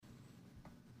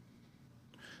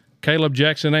Caleb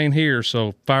Jackson ain't here,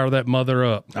 so fire that mother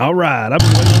up. All right. I've been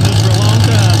waiting on this for a long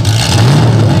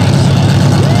time.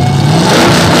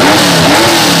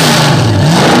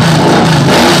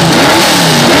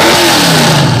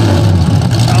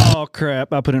 Oh,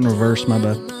 crap. I put it in reverse. My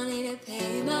bad. Money to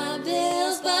pay my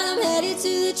bills, but I'm headed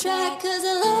to the track 'cause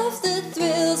I love the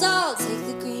thrills. I'll take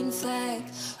the green flag.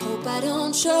 Hope I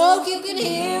don't choke. You can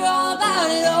hear all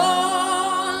about it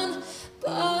on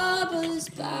Bubba's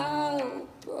Bout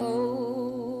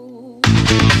Broke.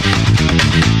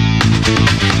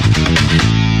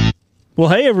 Well,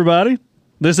 hey, everybody.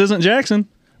 This isn't Jackson.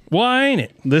 Why ain't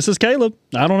it? This is Caleb.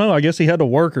 I don't know. I guess he had to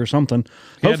work or something.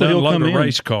 Hopefully he'll come unload in. a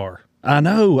race car. I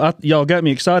know. Y'all got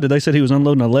me excited. They said he was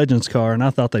unloading a Legends car, and I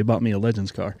thought they bought me a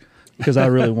Legends car because I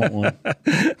really want one.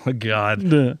 Oh, God.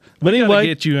 But Gotta anyway,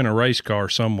 get you in a race car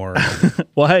somewhere.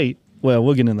 well,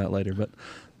 we'll get into that later. But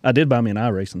I did buy me an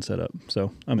iRacing setup,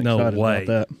 so I'm No excited way.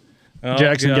 about that. Oh,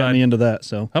 Jackson got God. me into that.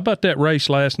 So How about that race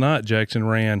last night Jackson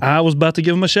ran? I was about to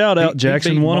give him a shout out. He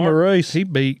Jackson beat won him a Mark. race. He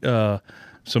beat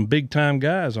some big-time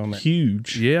guys on that.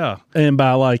 Huge. Yeah. And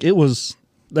by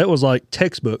that was like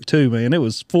textbook too, man. It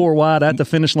was 4 wide at the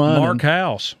finish line. Mark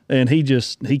House. and he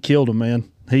killed him, man.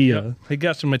 He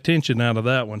got some attention out of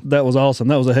that one. that was awesome.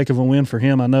 That was a heck of a win for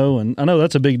him, I know, and I know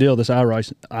that's a big deal, this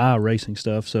iRacing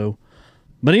stuff. So,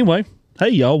 but anyway, hey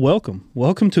y'all, welcome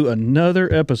to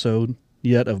another episode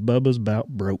yet of Bubba's Bout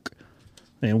Broke,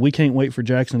 and we can't wait for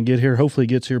Jackson to get here. Hopefully, he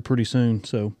gets here pretty soon.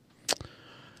 So,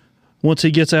 once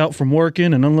he gets out from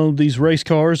working and unload these race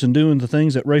cars and doing the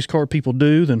things that race car people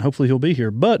do, then hopefully he'll be here.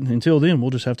 But until then,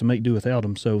 we'll just have to make do without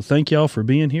him. So, thank y'all for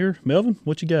being here. Melvin,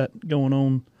 what you got going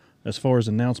on as far as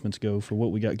announcements go for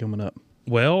what we got coming up?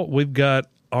 Well, we've got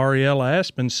Ariella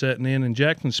Aspen setting in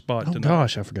Jackson's spot Oh, tonight.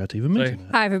 gosh, I forgot to even mention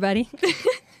that. Hi, everybody.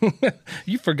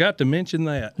 You forgot to mention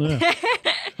that. Yeah.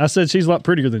 I said she's a lot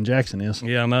prettier than Jackson is.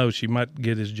 Yeah, I know. She might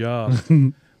get his job.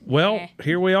 Well,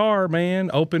 here we are, man.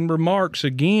 Open remarks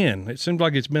again. It seems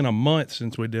like it's been a month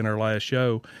since we did our last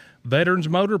show. Veterans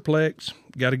Motorplex.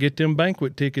 Got to get them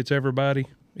banquet tickets, everybody.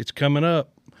 It's coming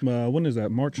up. When is that?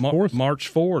 March 4th?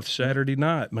 March 4th, Saturday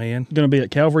night, man. Going to be at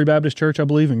Calvary Baptist Church, I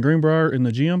believe, in Greenbrier in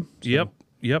the gym. So.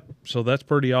 Yep. So that's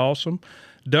pretty awesome.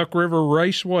 Duck River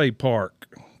Raceway Park,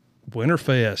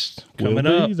 Winterfest coming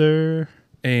We'll up. be there.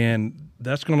 And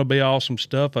that's going to be awesome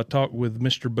stuff. I talked with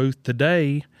Mr. Booth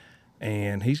today,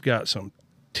 and he's got some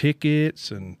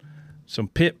tickets and some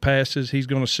pit passes he's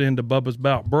going to send to Bubba's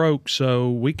Bout Broke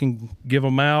so we can give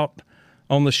them out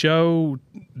on the show,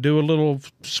 do a little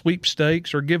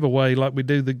sweepstakes or giveaway like we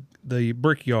do the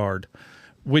Brickyard,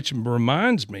 which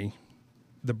reminds me,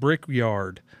 the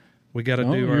Brickyard, we got to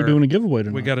do you're doing a giveaway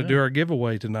tonight. We got to do our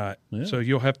giveaway tonight. Yeah. So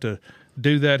you'll have to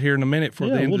do that here in a minute for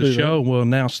the end we'll of the do show. We'll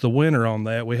announce the winner on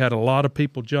that. We had a lot of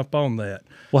people jump on that.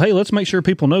 Well, hey, let's make sure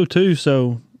people know, too.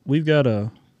 So we've got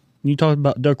you talked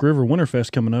about Duck River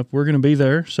Winterfest coming up. We're going to be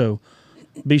there, so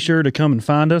be sure to come and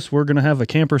find us. We're going to have a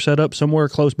camper set up somewhere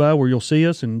close by where you'll see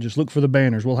us, and just look for the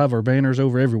banners. We'll have our banners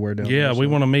over everywhere down there. Yeah, we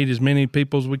want to meet as many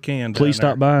people as we can. Please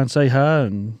down stop by and say hi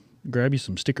and grab you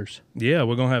some stickers. Yeah,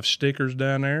 we're going to have stickers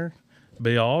down there.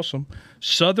 Be awesome.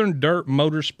 Southern Dirt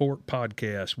Motorsport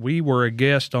Podcast. We were a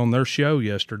guest on their show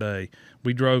yesterday.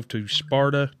 We drove to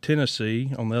Sparta,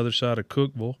 Tennessee, on the other side of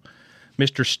Cookeville.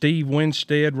 Mr. Steve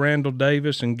Winstead, Randall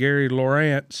Davis, and Gary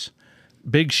Lawrence.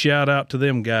 Big shout out to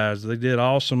them guys. They did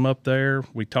awesome up there.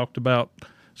 We talked about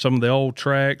some of the old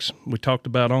tracks. We talked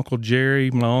about Uncle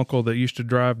Jerry, my uncle that used to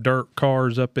drive dirt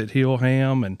cars up at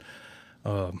Hillham and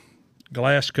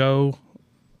Glasgow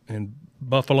and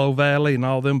Buffalo Valley and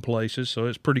all them places. So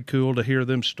it's pretty cool to hear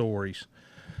them stories.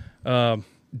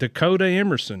 Dakota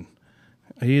Emerson,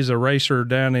 he's a racer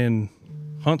down in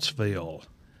Huntsville,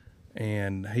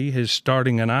 and he is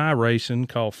starting an iRacing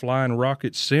called Flying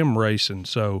Rocket Sim Racing.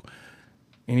 So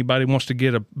anybody wants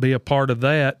to be a part of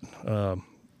that,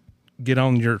 get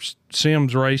on your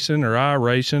Sims racing or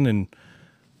iRacing and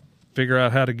figure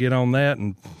out how to get on that.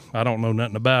 And I don't know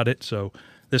nothing about it, so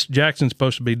this Jackson's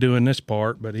supposed to be doing this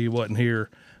part, but he wasn't here.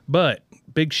 But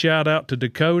big shout out to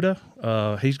Dakota.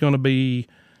 He's going to be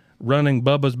running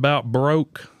Bubba's Bout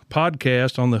Broke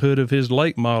podcast on the hood of his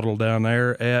late model down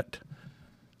there at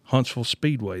Huntsville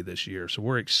Speedway this year. So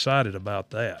we're excited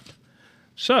about that.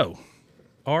 So,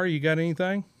 Ari, you got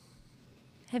anything?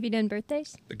 Have you done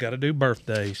birthdays? Got to do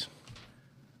birthdays.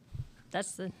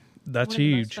 That's That's one of the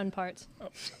huge. most fun parts.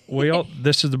 Well,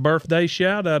 this is the birthday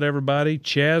shout out, everybody.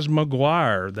 Chaz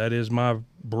McGuire, that is my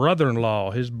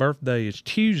brother-in-law. His birthday is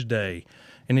Tuesday,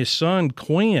 and his son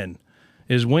Quinn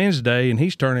is Wednesday, and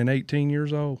he's turning 18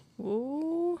 years old.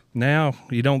 Ooh. Now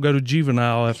you don't go to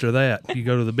juvenile after that; you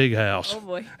go to the big house. Oh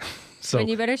boy. So, Then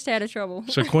you better stay out of trouble.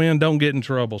 so Quinn, don't get in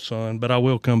trouble, son, but I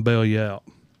will come bail you out.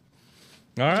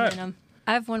 All right. And,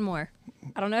 I have one more.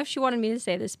 I don't know if she wanted me to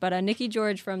say this, but Nikki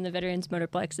George from the Veterans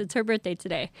Motorplex, it's her birthday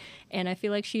today, and I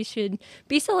feel like she should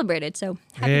be celebrated. So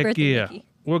happy Heck birthday, yeah. Nikki.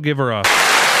 We'll give her a...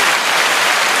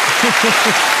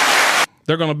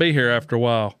 They're going to be here after a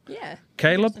while. Yeah.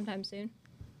 Caleb? Sometime soon.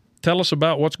 Tell us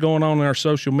about what's going on in our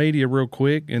social media real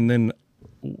quick, and then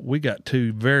we got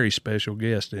two very special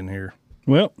guests in here.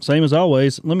 Well, same as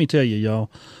always. Let me tell you, y'all.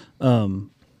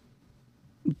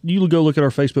 You go look at our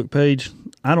Facebook page.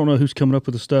 I don't know who's coming up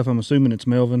with the stuff. I'm assuming it's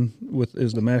Melvin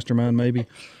is the mastermind, maybe.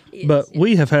 Yes, But yes.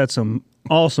 we have had some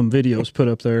awesome videos put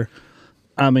up there.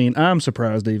 I mean, I'm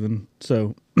surprised even.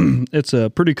 So it's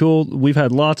pretty cool. We've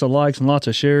had lots of likes and lots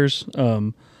of shares.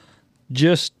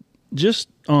 Just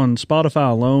on Spotify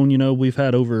alone, we've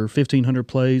had over 1,500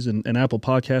 plays, and Apple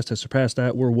Podcast has surpassed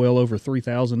that. We're well over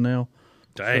 3,000 now.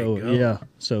 Dang. So, yeah.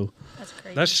 So That's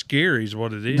crazy. That's scary is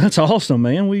what it is. that's awesome,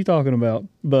 man. What are you talking about?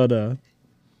 But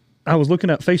I was looking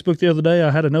at Facebook the other day.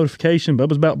 I had a notification.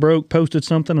 Bubba's About Broke posted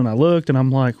something, and I looked, and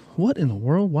I'm like, what in the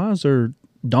world? Why is there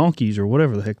donkeys or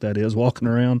whatever the heck that is walking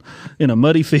around in a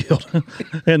muddy field?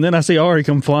 And then I see Ari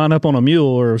come flying up on a mule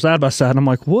or side by side. And I'm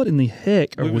like, what in the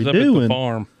heck are we was up at the doing?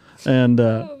 farm. And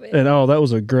that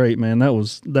was a great, man.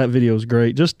 That video is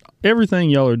great. Just everything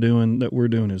y'all are doing that we're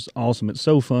doing is awesome. It's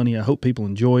so funny. I hope people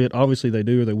enjoy it. Obviously they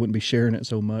do, or they wouldn't be sharing it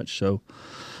so much. So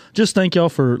just thank y'all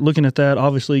for looking at that.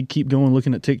 Obviously keep going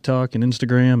looking at TikTok and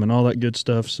Instagram and all that good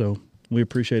stuff. So we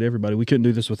appreciate everybody. We couldn't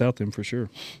do this without them for sure.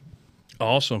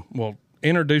 Awesome. Well,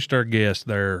 introduced our guest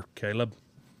there, Caleb,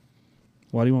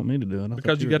 Why do you want me to do it?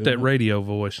 because you got that radio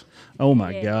voice. Oh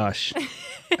my gosh.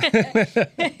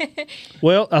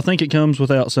 Well, I think it comes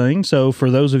without saying. So for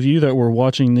those of you that were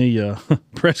watching the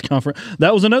press conference,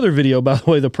 that was another video, by the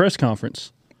way, the press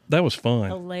conference. That was fun.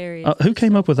 Hilarious. Who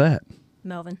came up with that?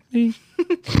 Melvin. I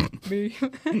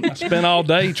spent all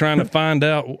day trying to find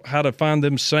out how to find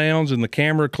them sounds and the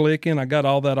camera clicking. I got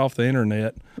all that off the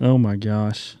internet. Oh my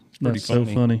gosh. pretty That's so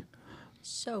funny. funny.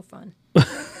 So fun.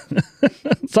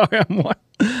 Sorry,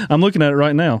 I'm looking at it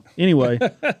right now. Anyway,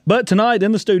 but tonight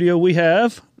in the studio we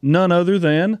have none other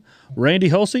than Randy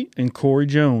Hulsey and Cory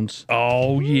Jones.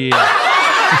 Oh, yeah.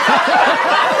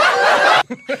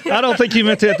 I don't think you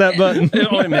meant to hit that button.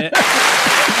 Wait a minute.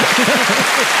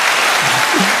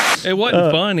 It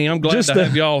wasn't funny. I'm glad to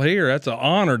have y'all here. That's an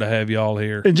honor to have y'all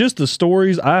here. And just the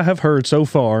stories I have heard so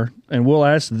far, and we'll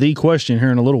ask the question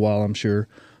here in a little while, I'm sure.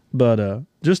 But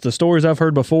just the stories I've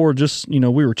heard before, just, we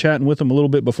were chatting with them a little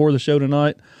bit before the show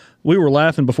tonight. We were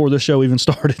laughing before this show even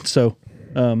started. So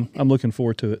I'm looking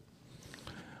forward to it.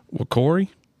 Well,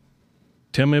 Cory,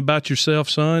 tell me about yourself,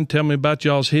 son. Tell me about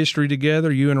y'all's history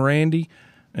together, you and Randy.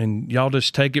 And y'all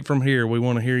just take it from here. We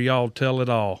want to hear y'all tell it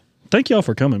all. Thank y'all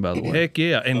for coming, by the way. Heck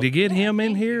yeah. And to get him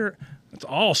in here, that's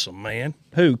awesome, man.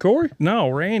 Who, Cory? No,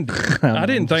 Randy. I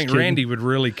didn't think kidding. Randy would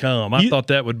really come. I thought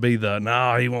that would be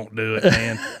he won't do it,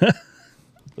 man.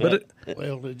 But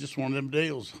Well, it's just one of them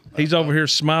deals. he's over here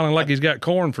smiling like he's got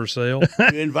corn for sale.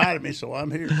 You invited me, so I'm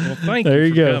here. Well, thank There you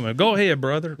you for go. coming. Go ahead,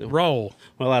 brother. Roll.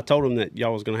 Well, I told him that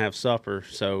y'all was going to have supper,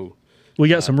 so We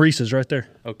got some Reese's right there.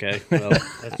 okay. Well,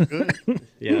 That's good.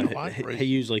 yeah, I like he Reese's.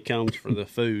 usually comes for the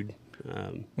food.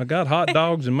 I got hot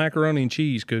dogs and macaroni and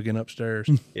cheese cooking upstairs.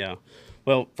 Yeah.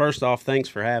 Well, first off, thanks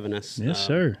for having us. Yes,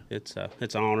 sir. It's an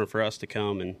honor for us to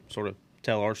come and sort of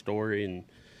tell our story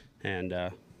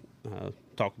and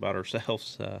talk about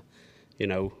ourselves.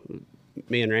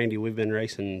 Me and Randy, we've been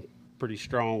racing pretty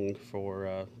strong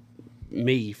for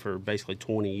basically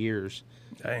 20 years.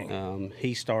 Dang.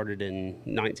 He started in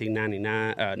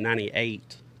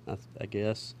 98, I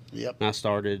guess. Yep. And I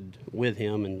started with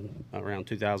him in around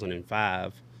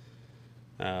 2005.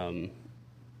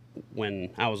 When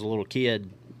I was a little kid,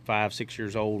 5-6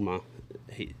 years old,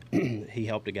 he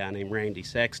helped a guy named Randy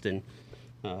Sexton.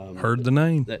 Heard the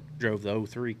name. That drove the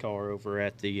 03 car over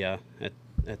at the at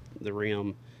the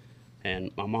rim,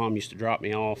 and my mom used to drop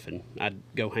me off, and I'd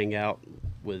go hang out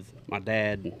with my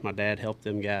dad. And my dad helped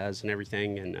them guys and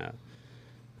everything,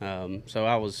 and so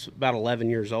I was about 11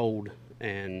 years old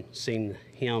and seen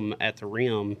him at the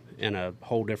rim in a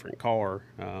whole different car.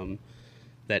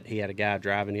 That he had a guy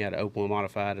driving. He had an Opel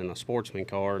Modified and a Sportsman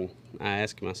car, and I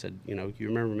asked him. I said, "You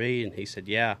remember me?" And he said,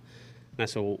 "Yeah." And I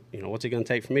said, "Well, what's it going to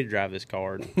take for me to drive this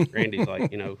car?" And Randy's like,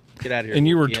 "Get out of here." And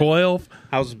you were kid." 12?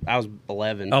 I was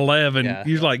 11. 11. Yeah.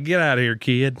 He was like, get out of here,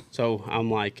 kid. So I'm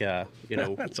like,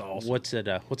 That's awesome. What's it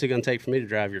going to take for me to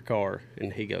drive your car?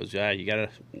 And he goes, "Yeah, you got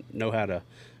to know how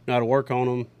to work on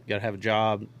them. You got to have a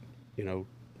job,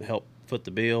 help foot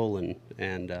the bill."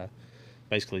 And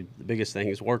basically the biggest thing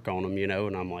is work on them, you know.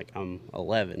 And I'm like, I'm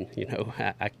 11, you know,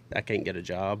 I can't get a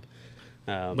job.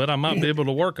 But I might be able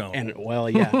to work on it. And well,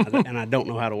 yeah, and I don't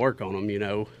know how to work on them, you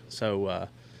know. So,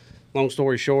 long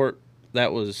story short,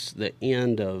 that was the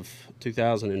end of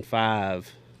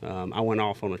 2005. I went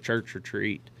off on a church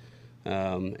retreat,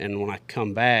 and when I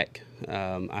come back,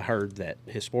 I heard that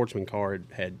his sportsman car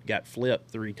had got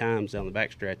flipped 3 times down the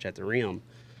backstretch at the rim,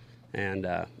 and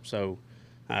so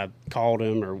I called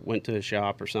him or went to his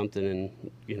shop or something,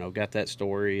 and you know, got that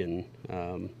story,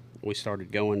 and we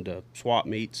started going to swap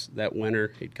meets that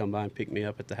winter. He'd come by and pick me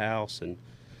up at the house, and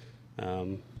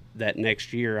that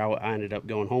next year I ended up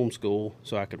going homeschool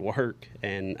so I could work,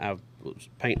 and I was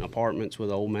painting apartments with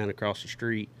an old man across the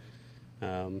street.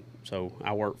 So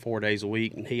I worked 4 days a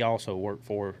week, and he also worked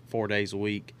 4 days a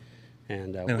week.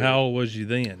 And how old was you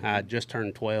then? I just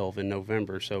turned 12 in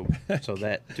November, so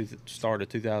that start of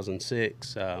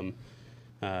 2006.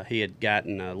 He had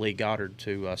gotten Lee Goddard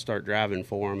to start driving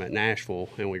for him at Nashville,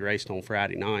 and we raced on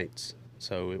Friday nights.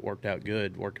 So it worked out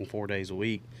good, working 4 days a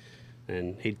week.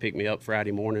 And he'd pick me up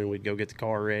Friday morning. We'd go get the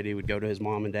car ready. We'd go to his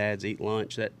mom and dad's, eat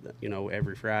lunch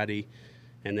every Friday,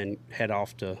 and then head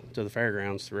off to the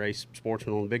fairgrounds to race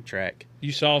sportsmen on the big track.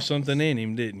 You saw something in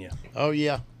him, didn't you? Oh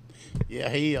yeah, yeah.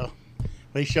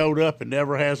 He showed up and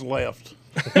never has left.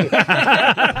 Well,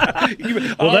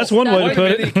 that's one way to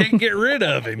put it. He can't get rid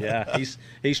of him. Yeah,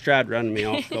 he's tried running me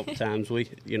off a couple times. We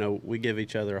give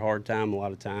each other a hard time a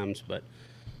lot of times, but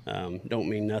don't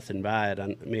mean nothing by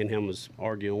it. Me and him was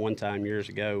arguing one time years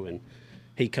ago, and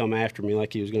he come after me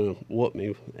like he was going to whoop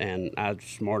me, and I was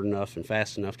smart enough and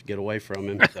fast enough to get away from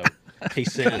him. So he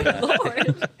sent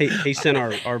he sent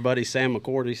our buddy Sam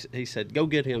McCord. He said, "Go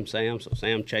get him, Sam." So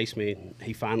Sam chased me. And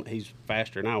he's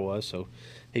faster than I was, so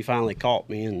he finally caught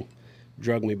me and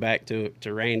drug me back to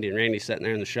Randy. And Randy's sitting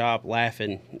there in the shop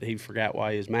laughing. He forgot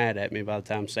why he was mad at me by the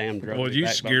time Sam drug me back. Well, you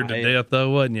by scared my to head. death though,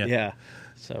 wasn't you? Yeah.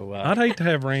 So I'd hate to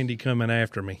have Randy coming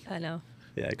after me. I know.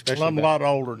 yeah, Well, especially I'm a lot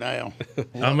older now.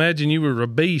 I imagine you were a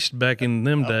beast back in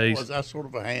them days. I sort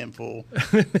of a handful.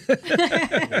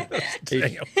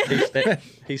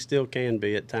 He still can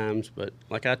be at times, but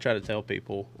like I try to tell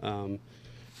people,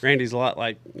 Randy's a lot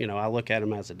like, I look at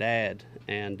him as a dad,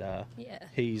 and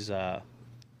he's a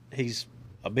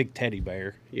big teddy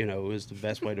bear, is the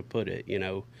best way to put it.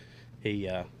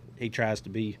 He tries to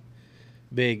be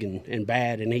big and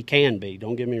bad, and he can be.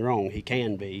 Don't get me wrong, he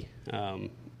can be.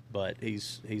 But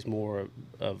he's more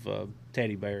of a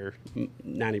teddy bear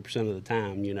 90% of the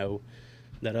time.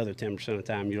 That other 10% of the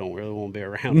time you don't really want to be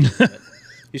around him. But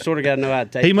you sort of got to know how to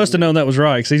take. He must have known that was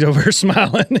right because he's over here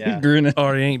smiling Yeah. and grinning.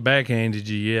 Or he ain't backhanded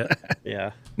you yet.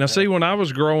 Yeah. Now, see, when I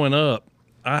was growing up,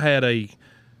 I had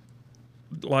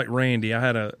like Randy, I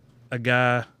had a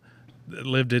guy that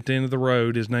lived at the end of the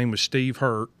road. His name was Steve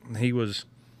Hurt. And he was,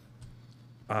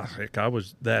 I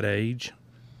was that age.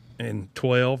 And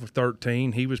 12 or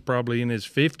 13, he was probably in his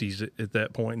 50s at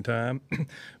that point in time.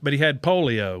 But he had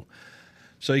polio,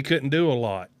 so he couldn't do a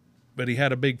lot. But he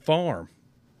had a big farm.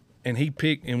 And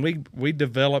we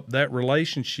developed that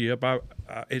relationship.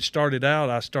 It started out,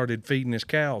 I started feeding his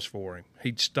cows for him.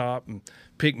 He'd stop and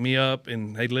pick me up,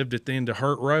 and they lived at the end of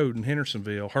Hurt Road in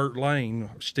Hendersonville, Hurt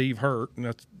Lane, Steve Hurt, and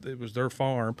it was their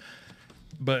farm.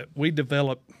 But we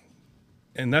developed,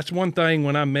 and that's one thing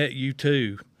when I met you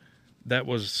too, that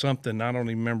was something, I don't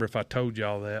even remember if I told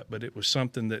y'all that, but it was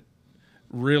something that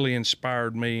really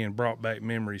inspired me and brought back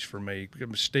memories for me.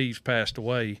 Steve's passed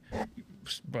away,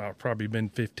 probably been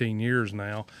 15 years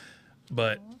now,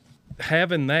 but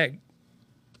having that,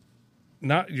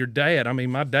 not your dad, I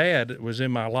mean, my dad was in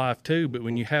my life too, but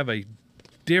when you have a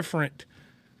different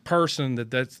person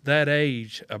that's that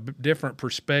age, a different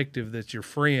perspective that's your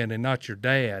friend and not your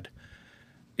dad,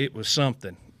 it was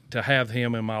something to have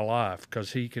him in my life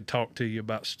because he could talk to you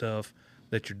about stuff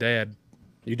that your dad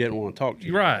You didn't want to talk to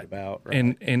you right about.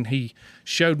 Right. And he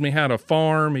showed me how to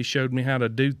farm. He showed me how to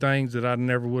do things that I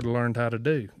never would have learned how to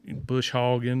do, bush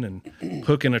hogging and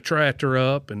hooking a tractor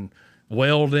up and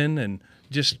welding and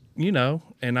just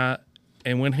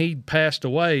and when he passed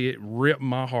away, it ripped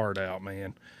my heart out,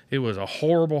 man. It was a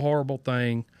horrible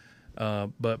thing,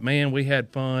 but man, we had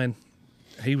fun.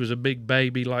 He was a big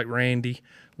baby like Randy.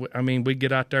 I mean, we'd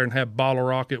get out there and have bottle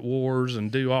rocket wars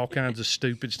and do all kinds of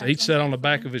stupid stuff. He'd sit on the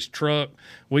back of his truck.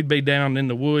 We'd be down in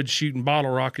the woods shooting bottle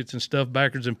rockets and stuff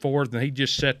backwards and forth, and he'd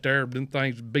just sit there. Them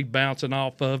things would be bouncing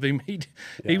off of him.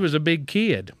 He was a big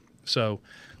kid. So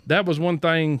that was one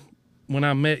thing when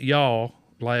I met y'all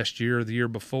last year or the year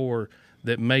before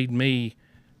that made me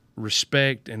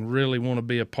respect and really want to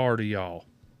be a part of y'all.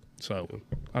 So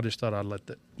I just thought I'd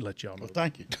let y'all know. Well,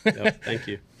 thank you. Yep, thank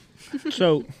you.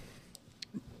 So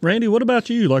Randy, what about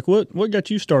you? Like, what got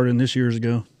you started this years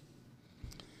ago?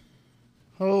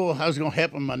 Oh, I was going to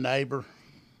help my neighbor,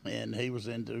 and he was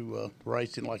into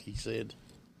racing, like he said.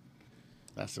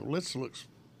 I said, well, this looks,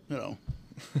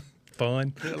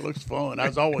 Fun. it looks fun. I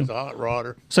was always a hot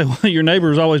rodder. So your neighbor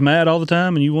was always mad all the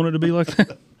time, and you wanted to be like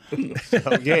that?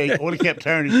 So, yeah, he would have kept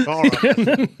tearing his car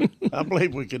up. I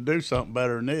believe we could do something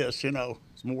better than this.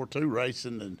 It's more to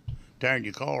racing than tearing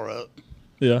your car up.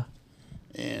 Yeah.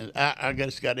 And I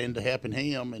just got into helping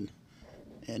him, and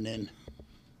then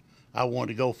I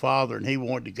wanted to go farther, and he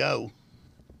wanted to go.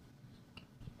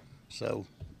 So,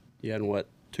 Yeah, in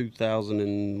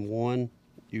 2001,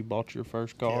 you bought your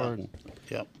first car,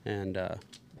 yep. and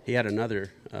he had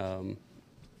another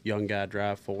young guy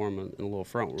drive for him in a little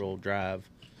front wheel drive.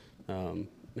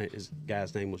 His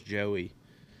guy's name was Joey,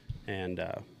 and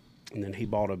then he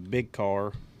bought a big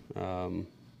car,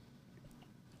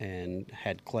 and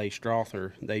had Clay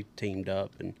Strother. They teamed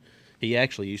up, and he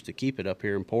actually used to keep it up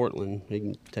here in Portland. He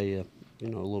can tell you, a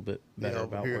little bit better over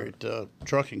about here where. at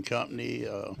trucking company,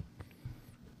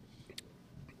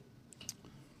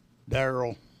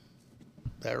 Daryl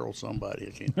somebody,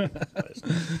 I can't think of his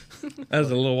last name. That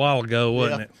was a little while ago,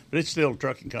 wasn't it? But it's still a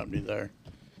trucking company there.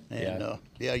 And,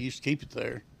 I used to keep it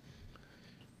there.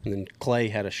 And then Clay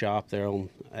had a shop there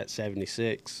at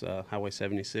 76, Highway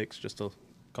 76, just a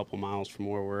couple miles from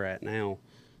where we're at now.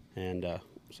 And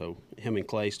so him and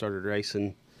Clay started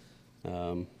racing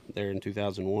there in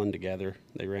 2001 together.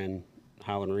 They ran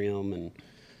Highland Rim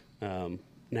and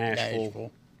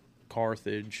Nashville,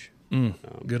 Carthage.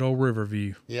 Good old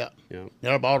Riverview. Yeah. Yeah.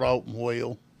 Then I bought an open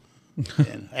wheel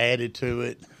and added to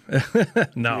it.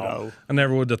 No, I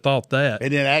never would have thought that.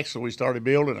 And then actually we started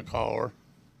building a car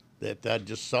that I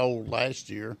just sold last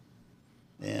year.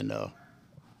 And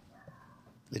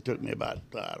it took me about,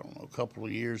 a couple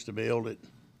of years to build it.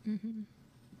 Mm-hmm.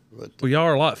 But, Well, y'all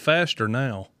are a lot faster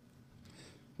now.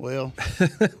 well,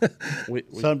 We,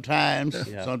 sometimes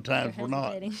Yeah. we're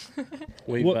not.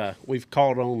 we've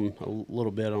caught on a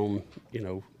little bit on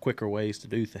quicker ways to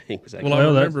do things. Well, I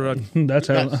Well, remember. That's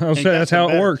how Got- I'll say got that's some how it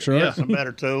better- works, right? Yeah, some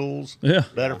better tools. Yeah.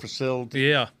 Better facility.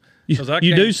 Yeah. You, 'Cause I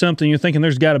you came- do something, you're thinking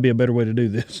there's got to be a better way to do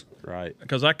this. Right.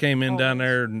 Because I came in down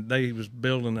there and they was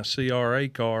building a CRA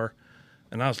car,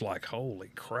 and I was like, "Holy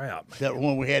crap!" Man. That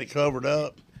one we had it covered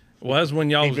up. Well, that's when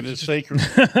y'all Keeping it was secret.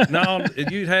 no,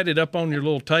 you had it up on your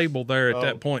little table there at Oh.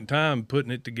 that point in time,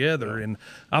 putting it together, and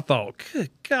I thought,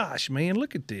 "Good gosh, man,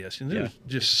 look at this!" And it was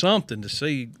just something to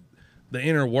see the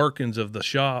inner workings of the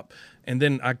shop. And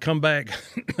then I come back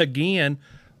again,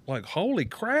 like, "Holy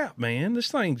crap, man,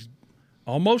 this thing's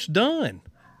almost done."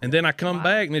 And then I come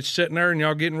back and it's sitting there and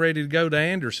y'all getting ready to go to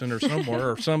Anderson or somewhere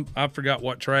or I forgot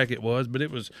what track it was, but it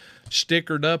was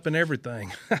stickered up and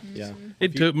everything. Yeah.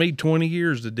 It took me 20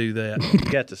 years to do that.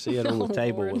 You got to see it on the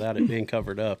table without it being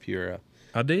covered up.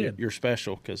 I did. You're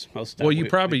special because most of the time Well, you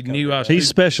probably we knew cover I it was up. He's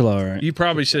special, all right. You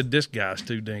probably said this guy's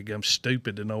too dang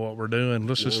stupid to know what we're doing.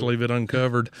 Let's just leave it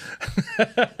uncovered.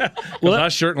 Well, I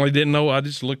certainly didn't know. I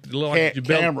just looked like you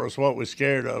built. Camera's what we're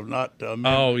scared of, not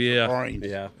Oh, yeah. brains.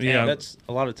 Yeah. Yeah. That's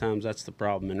a lot of times that's the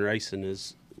problem in racing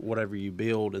is whatever you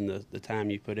build and the time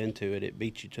you put into it, it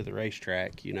beats you to the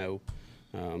racetrack.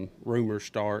 Rumors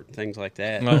start, things like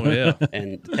that. Oh yeah.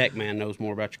 And the tech man knows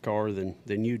more about your car than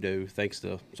you do, thanks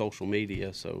to social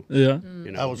media. So Yeah.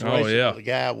 I was Oh, racing yeah. with a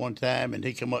guy one time, and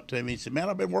he come up to me and said, "Man,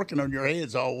 I've been working on your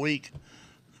heads all week."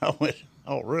 I went,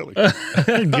 "Oh, really?"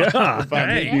 God. If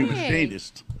I need you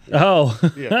machinist, Oh.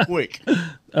 yeah, quick.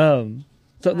 So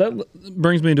that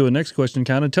brings me into a next question.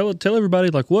 Kind of tell everybody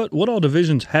like what all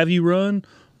divisions have you run?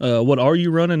 What are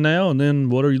you running now, and then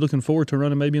what are you looking forward to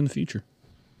running maybe in the future?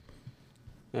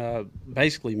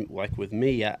 basically, like with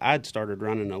me, I'd started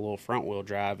running a little front wheel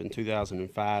drive in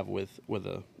 2005 with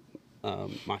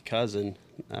my cousin,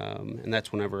 and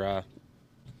that's whenever I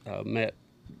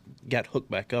got hooked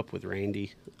back up with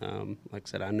Randy. Like I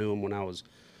said, I knew him when I was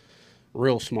a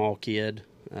real small kid,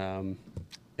 and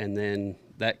then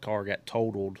that car got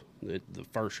totaled the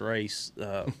first race.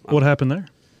 What happened there?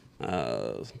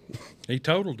 He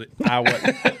totaled it.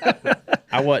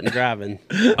 I wasn't driving,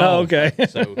 Oh, okay.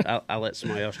 so I let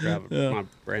somebody else drive my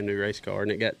brand new race car,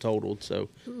 and it got totaled. So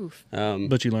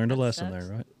But you learned a lesson there,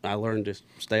 right? I learned to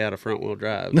stay out of front wheel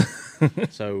drive.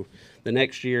 So the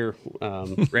next year,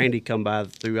 Randy come by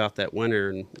throughout that winter,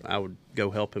 and I would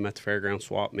go help him at the fairground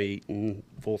swap meet and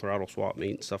full throttle swap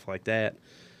meet and stuff like that.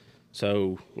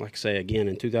 So, like I say, again,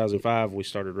 in 2005, we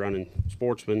started running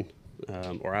Sportsman,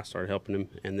 or I started helping him.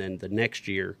 And then the next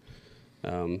year,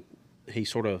 he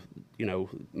sort of,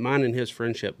 mine and his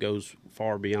friendship goes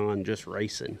far beyond just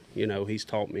racing. He's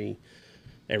taught me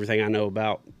everything I know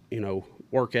about,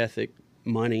 work ethic,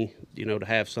 money, to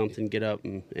have something, get up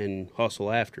and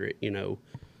hustle after it,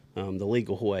 the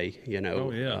legal way,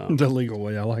 Oh, yeah. The legal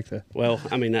way. I like that. Well,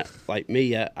 I mean, like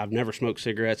me, I've never smoked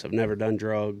cigarettes. I've never done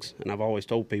drugs, and I've always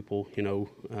told people,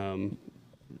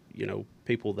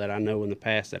 people that I know in the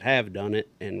past that have done it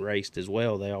and raced as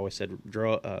well. They always said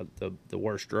the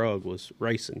worst drug was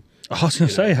racing. I was going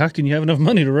to say, how can you have enough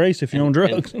money to race if you're on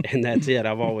drugs? And that's it.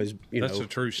 I've always, That's a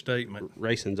true statement.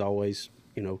 racing's always,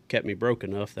 kept me broke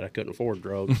enough that I couldn't afford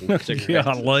drugs and cigarettes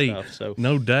Golly, and stuff. So,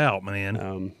 no doubt,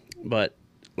 man. but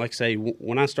like I say,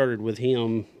 when I started with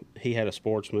him, he had a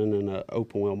Sportsman and an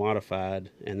open wheel modified,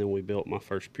 and then we built my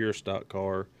first pure stock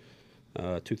car,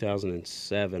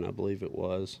 2007, I believe it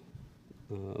was.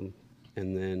 And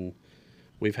then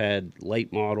we've had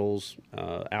late models,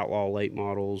 outlaw late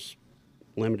models,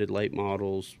 limited late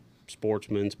models,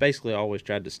 Sportsmans. Basically, I always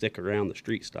tried to stick around the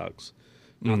street stocks.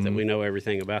 Not that we know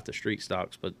everything about the street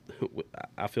stocks, but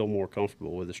I feel more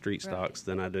comfortable with the street stocks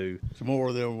than I do. It's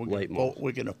more than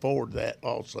we can afford that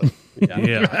also.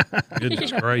 Yeah.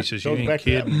 Goodness gracious, you ain't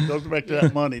kidding. Goes back to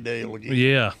that money deal again.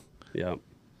 Yeah. Yeah.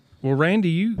 Well,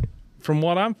 Randy, from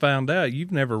what I've found out,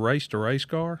 you've never raced a race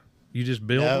car? You just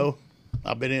built No, them?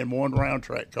 I've been in one round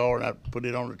track car and I put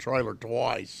it on the trailer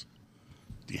twice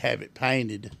to have it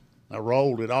painted. I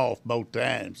rolled it off both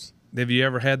times. Have you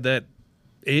ever had that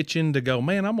itching to go,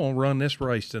 man, I'm going to run this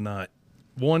race tonight?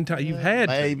 One time you've had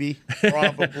maybe,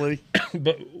 probably.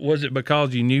 But was it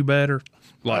because you knew better?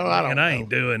 Like, Well, I don't man, I ain't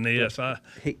know. doing this.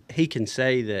 He can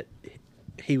say that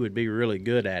he would be really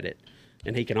good at it,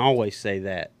 and he can always say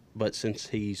that. But since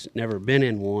he's never been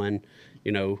in one,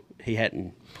 he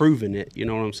hadn't proven it. You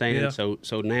know what I'm saying? Yeah.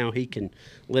 So now he can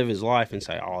live his life and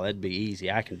say, "Oh, that'd be easy.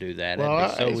 I can do that." Well,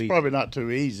 That'd be so it's easy. probably not too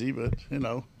easy, but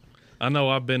I know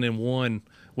I've been in one.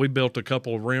 We built a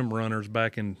couple of rim runners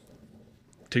back in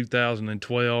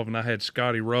 2012, and I had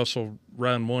Scotty Russell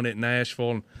run one at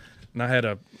Nashville, and I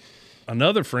had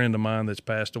another friend of mine that's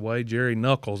passed away, Jerry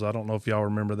Knuckles. I don't know if y'all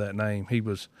remember that name.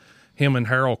 Him and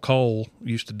Harold Cole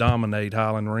used to dominate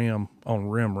Highland Rim on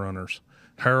rim runners.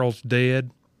 Harold's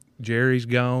dead. Jerry's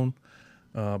gone.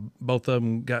 Both of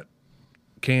them got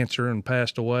cancer and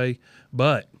passed away.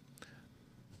 But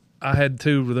I had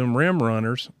two of them rim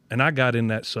runners, and I got in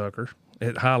that sucker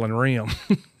at Highland Rim.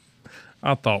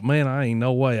 I thought, man, I ain't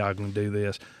no way I can do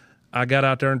this. I got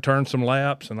out there and turned some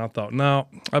laps, and I thought, no,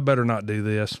 I better not do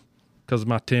this because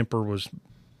my temper was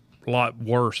a lot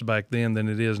worse back then than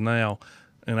it is now,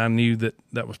 and I knew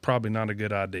that was probably not a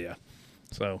good idea.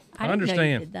 So I didn't know you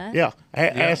understand. did that. yeah.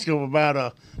 Ask him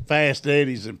about Fast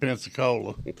Eddie's in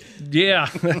Pensacola. Yeah,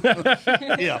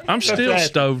 Yeah, I'm still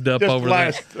stoved up just over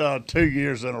last, that. 2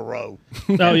 years in a row.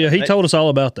 Oh, yeah. He told us all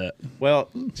about that. Well,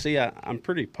 see, I'm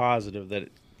pretty positive that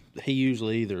he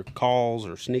usually either calls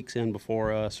or sneaks in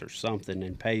before us or something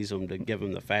and pays them to give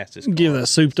him the fastest car. Give that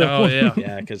souped up Oh one. yeah,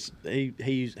 Yeah, because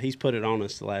he's put it on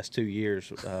us the last 2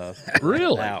 years.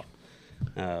 Really? Out.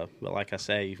 But like I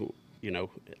say,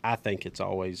 I think it's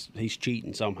always he's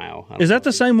cheating somehow. I don't Is know that the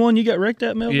if same one you got wrecked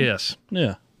at, Melvin? yes.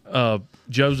 Yeah.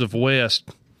 Joseph West.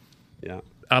 Yeah.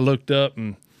 I looked up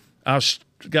and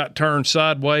got turned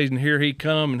sideways, and here he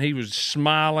come, and he was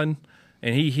smiling,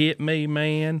 and he hit me,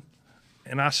 man,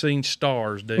 and I seen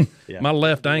stars, dude. Yeah. My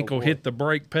left Oh, ankle boy. hit the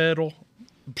brake pedal,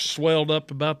 swelled up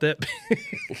about that.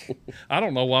 I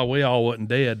don't know why we all wasn't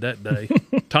dead that day.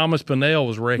 Thomas Pinnell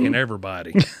was wrecking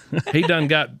everybody. He done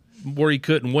got where he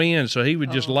couldn't win, so he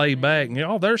would just lay back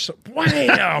and there's some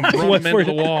wham, run him into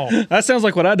the wall. That sounds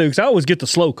like what I do because I always get the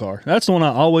slow car. That's the one I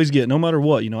always get, no matter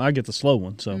what. I get the slow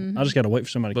one. So I just got to wait for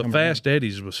somebody to But come Fast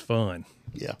Eddie's was fun.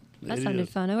 Yeah, That it sounded is.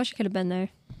 fun. I wish I could have been there.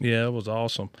 Yeah, it was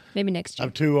awesome. Maybe next year.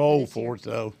 I'm too old for it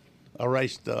though. I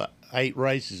raced 8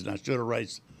 races and I should have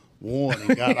raced 1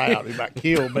 and got out. He about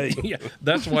killed me. Yeah,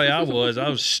 that's the way I was. I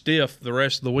was stiff the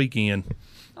rest of the weekend.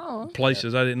 Oh.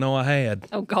 Places I didn't know I had.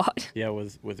 Oh God. Yeah,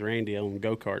 with Randy on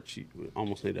go-karts, you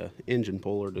almost need an engine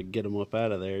puller to get them up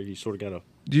out of there. You sort of got to.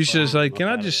 You should say, can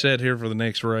I just sit here for the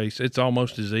next race? It's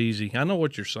almost as easy. I know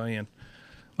what you're saying.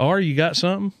 Or you got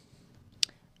something?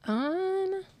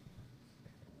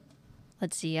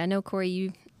 Let's see. I know, Cory,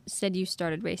 you said you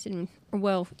started racing.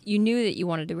 Well, you knew that you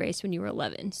wanted to race when you were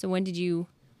 11. So when did you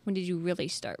really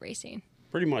start racing?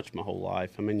 Pretty much my whole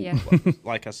life. I mean, Yeah.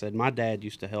 like I said, my dad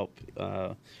used to help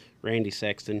Randy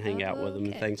Sexton hang out with him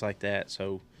and Okay. things like that.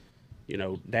 So,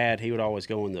 Dad, he would always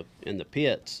go in the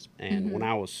pits. And when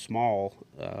I was small,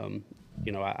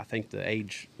 I think the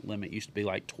age limit used to be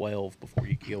like 12 before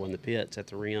you could go in the pits at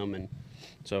the rim. And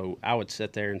so I would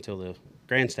sit there until the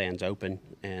grandstands open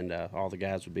and all the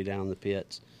guys would be down in the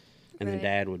pits. And then Right.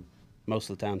 Dad would most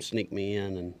of the time sneak me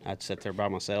in, and I'd sit there by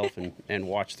myself and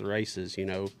watch the races.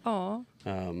 Aw.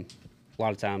 A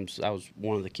lot of times I was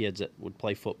one of the kids that would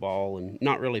play football and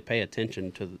not really pay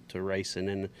attention to racing,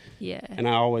 and Yeah. I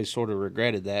always sort of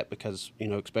regretted that because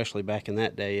especially back in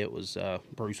that day, it was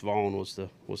Bruce Vaughn was the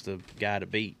guy to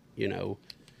beat, and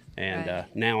Right.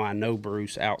 now I know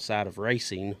Bruce outside of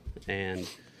racing and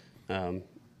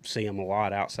see him a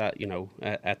lot outside,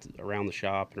 around the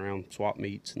shop and around swap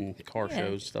meets and car Yeah.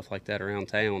 shows, stuff like that around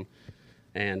town,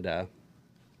 and I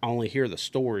only hear the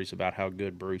stories about how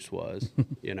good Bruce was, So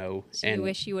you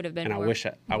wish you would have been and more, I wish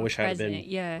I'd have present. been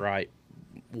Yeah. right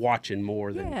watching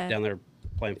more than Yeah. down there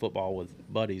playing football with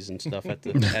buddies and stuff at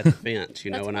the fence, That's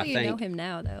and why I you think know him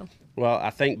now, though. well, I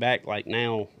think back like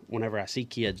now whenever I see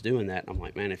kids doing that, I'm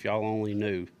like, man, if y'all only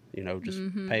knew, just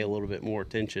pay a little bit more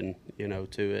attention,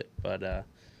 to it. But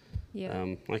Yeah.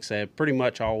 like I said, pretty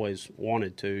much always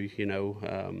wanted to,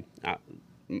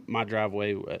 my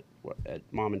driveway at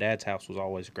Mom and Dad's house was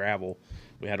always gravel.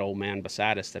 We had an old man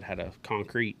beside us that had a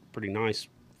concrete, pretty nice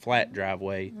flat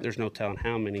driveway. There's no telling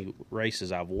how many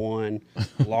races I've won,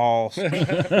 lost,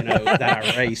 that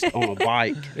I raced on a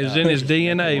bike. It was in his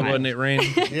DNA, wasn't it,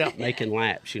 Randy? Yeah. Making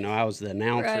laps. I was the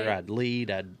announcer. Right. I'd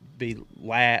lead. I'd be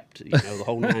lapped. The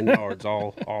whole 9 yards,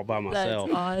 all by myself.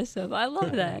 That's awesome. I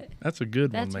love that. That's a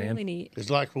good That's one, man. really neat. It's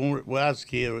like when I was a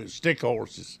kid, it was stick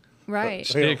horses. Right.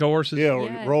 Stick horses. Yeah, or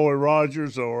Yeah. Roy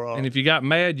Rogers or And if you got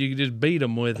mad, you could just beat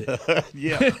them with it.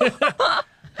 yeah.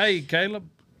 Hey, Caleb,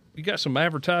 you got some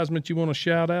advertisements you want to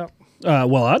shout out?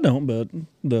 Well, I don't, but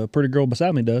the pretty girl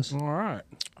beside me does. All right.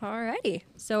 Alrighty.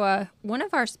 So one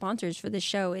of our sponsors for the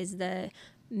show is the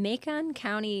Macon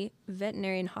County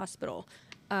Veterinarian Hospital.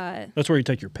 That's where you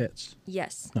take your pets.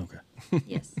 Yes. Okay.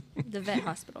 Yes. The vet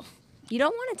hospital. You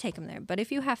don't want to take them there, but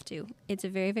if you have to, it's a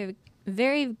very, very,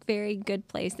 very, very good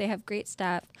place. They have great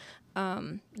staff.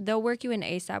 They'll work you in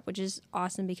ASAP, which is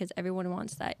awesome because everyone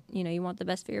wants that. You want the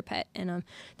best for your pet. And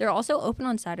they're also open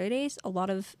on Saturdays. A lot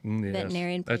of Yes,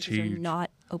 veterinarian that's places are huge. not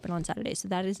open on Saturdays, so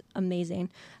that is amazing.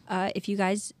 If you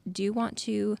guys do want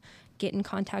to get in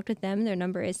contact with them, their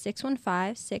number is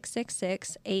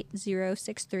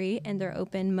 615-666-8063, and they're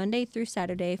open Monday through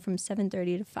Saturday from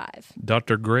 7:30 to 5.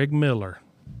 Dr. Greg Miller,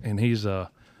 and he's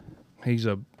a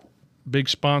big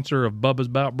sponsor of Bubba's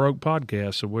About Broke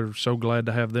podcast, so we're so glad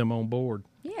to have them on board.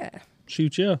 Yeah.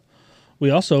 Shoot, yeah. We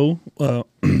also want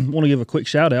to give a quick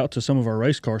shout out to some of our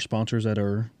race car sponsors that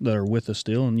are with us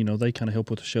still, and they kind of help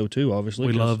with the show too. Obviously,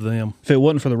 We 'cause love them. If it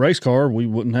wasn't for the race car, we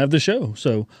wouldn't have the show.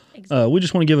 So we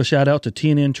just want to give a shout out to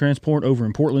TNN Transport over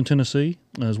in Portland, Tennessee,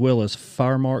 as well as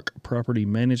Firemark Property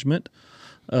Management,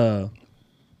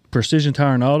 Precision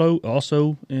Tire and Auto,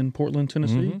 also in Portland,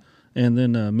 Tennessee, and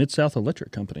then Mid-South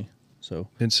Electric Company. So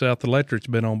Mid-South Electric's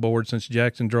been on board since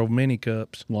Jackson drove mini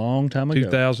cups. long time ago.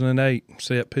 2008.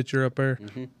 See that picture up there?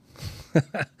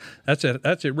 That's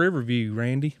at Riverview,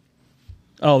 Randy.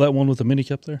 Oh, that one with the mini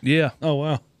cup there? Yeah. Oh,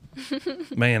 wow.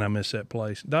 Man, I miss that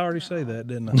place. Did I already say that,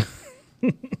 didn't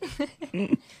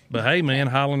I? But hey, man,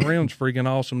 Highland Rim's freaking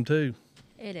awesome too.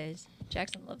 It is.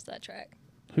 Jackson loves that track.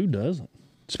 Who doesn't?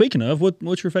 Speaking of,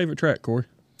 what's your favorite track, Cory,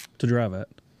 to drive at?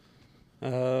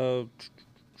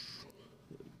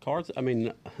 Cars. I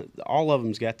mean, all of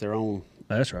them's got their own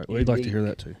That's right. We'd like to hear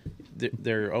that too.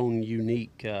 their own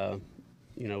unique,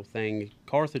 thing.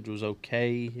 Carthage was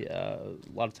okay. A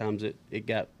lot of times it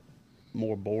got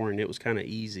more boring. It was kind of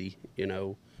easy,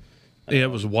 Yeah,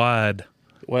 it was wide,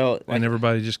 Well, and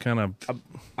everybody just kind of.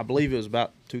 I believe it was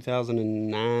about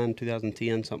 2009,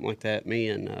 2010, something like that. Me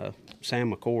and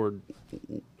Sam McCord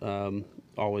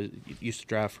always used to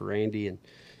drive for Randy and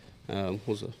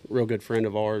was a real good friend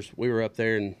of ours. We were up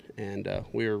there and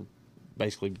we were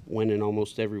basically winning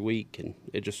almost every week, and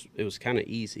it was kind of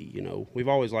easy. We've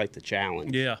always liked the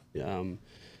challenge. Yeah.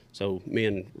 So me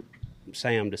and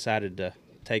Sam decided to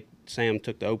Sam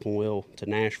took the open wheel to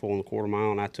Nashville in the quarter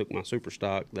mile, and I took my super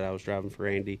stock that I was driving for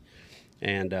Randy.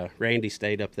 And Randy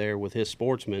stayed up there with his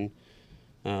sportsman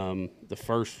the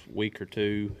first week or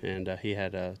two, and he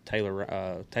had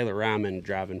Taylor Ryman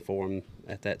driving for him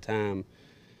at that time.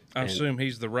 I assume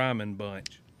he's the Ryman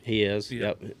bunch. He is.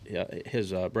 Yeah. Yep. Yeah.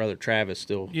 His brother Travis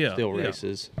still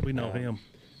races. We know him.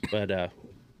 But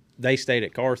they stayed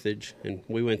at Carthage, and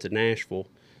we went to Nashville,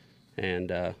 and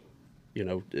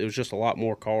it was just a lot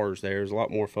more cars there. It was a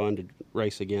lot more fun to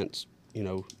race against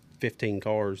 15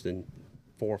 cars than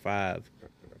 4 or 5.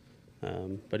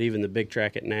 But even the big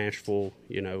track at Nashville,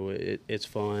 it's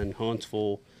fun.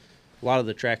 Huntsville, a lot of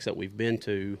the tracks that we've been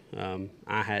to,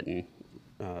 I hadn't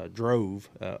drove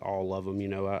all of them.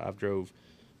 I've drove,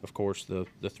 of course, the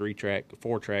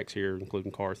 4 tracks here,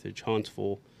 including Carthage,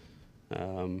 Huntsville,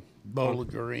 Bowling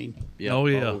Green. Yep, Oh,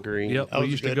 yeah. Bowling Green. Yep. That We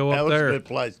was used a to good- go that up was there. a good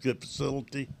place, good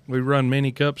facility. We run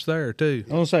mini cups there, too.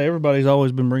 I want to say everybody's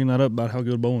always been bringing that up about how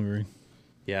good Bowling Green.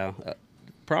 Yeah,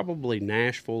 probably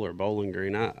Nashville or Bowling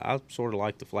Green. I sort of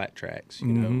like the flat tracks.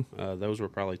 You know, those were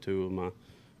probably two of my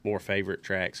more favorite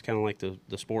tracks. Kind of like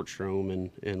the Sports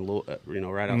Dome in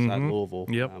right outside Louisville.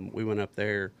 Yep. We went up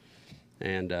there,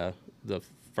 and the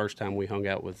first time we hung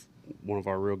out with one of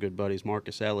our real good buddies,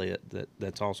 Marcus Elliott,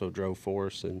 that's also drove for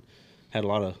us, and had a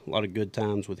lot of good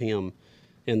times with him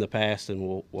in the past,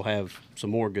 and we'll have some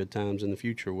more good times in the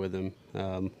future with him.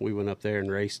 We went up there and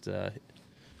raced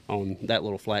on that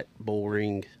little flat bull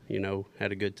ring,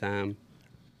 had a good time.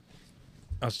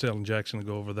 I was telling Jackson to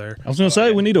go over there. I was going to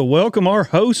say, we need to welcome our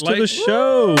host to the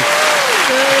show.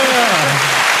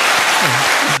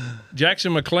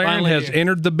 Jackson McLaren Finally has here.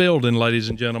 entered the building, ladies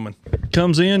and gentlemen.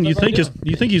 Comes in, you think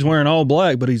he's wearing all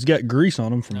black, but he's got grease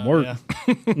on him from work.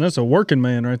 Yeah. And that's a working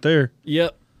man right there.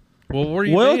 Yep. Well, where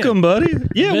you Welcome, buddy.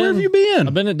 Yeah, where have you been?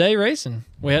 I've been at Day Racing.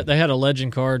 They had a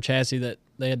Legend car chassis that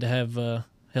they had to have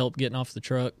help getting off the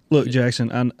truck. Look, Jackson,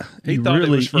 He you thought it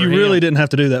really, was for you him. really didn't have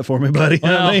to do that for me, buddy.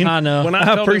 Well, I mean, I know. When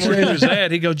I told him where he was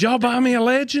at, he goes, "Y'all buy me a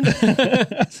Legend?"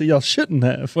 so y'all shouldn't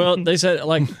have. Well, they said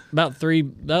like about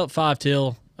 5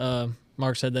 till.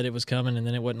 Mark said that it was coming, and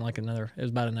then it wasn't it was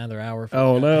about another hour.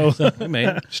 Oh no, Hey,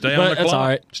 man, stay on But the that's clock. all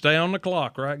right. Stay on the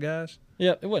clock, right, guys?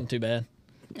 Yep, it wasn't too bad.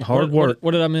 hard work.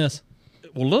 What did I miss?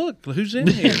 Well, look, who's in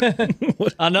here?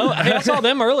 I know. Hey, I saw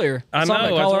them earlier. I saw them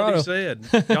know. at That's Colorado. what he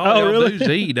said. Y'all really?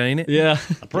 do eat, ain't it? Yeah,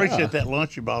 I appreciate that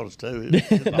lunch you bought us too. It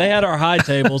was they had our high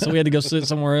table, so we had to go sit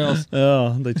somewhere else.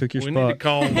 Oh, they took your We need to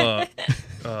spot.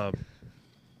 call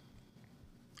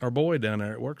our boy down there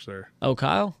that works there. Oh,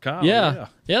 Kyle. Kyle, Yeah,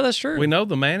 that's true. We know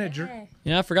the manager.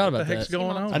 Yeah, I forgot What about the heck's that.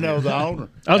 going on? I know the owner.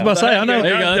 I was about to say, I know.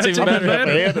 There you go. That's even better.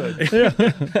 Better.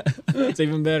 It's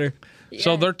even better.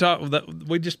 So they're talking.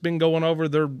 We just been going over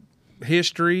their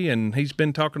history, and he's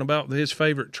been talking about his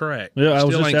favorite track. Yeah, I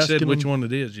was Still just ain't said asking which him. one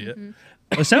it is yet.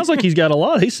 It sounds like he's got a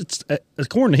lot.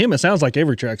 According to him, it sounds like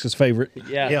every track's his favorite.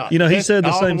 Yeah. You know, he said the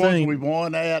all same the ones thing. we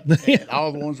won at, and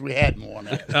all the ones we hadn't won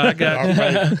at. I got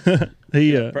Our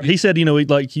favorite. He said,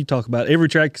 like you talk about, every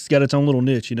track's got its own little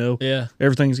niche. Yeah.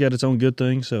 Everything's got its own good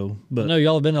thing. So, but I know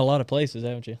y'all have been to a lot of places,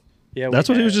 haven't you? Yeah, that's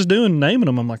what he was have. just doing, naming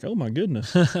them. I'm like, oh my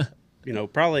goodness.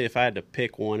 Probably if I had to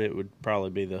pick one, it would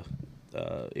probably be the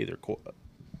either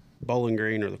Bowling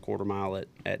Green or the quarter mile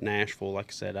at Nashville. Like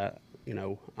I said, I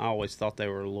always thought they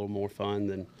were a little more fun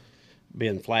than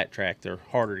being flat track. They're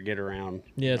harder to get around.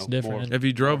 Yeah, it's different, isn't it? Have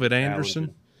you drove at challenging.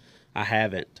 Anderson? I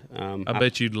haven't. I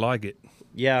bet you'd like it.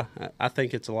 Yeah, I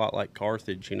think it's a lot like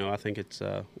Carthage. I think it's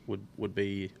would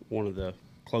be one of the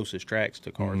closest tracks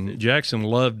to Carthage. Jackson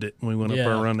loved it when we went up there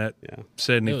Yeah. and run that Yeah.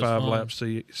 75 fun. lap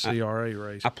CRA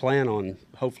race. I plan on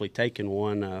hopefully taking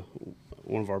one.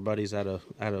 One of our buddies out of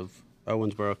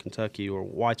Owensboro, Kentucky, or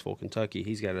Whitesville, Kentucky.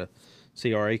 He's got a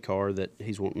CRA car that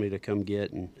he's wanting me to come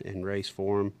get and race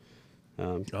for him.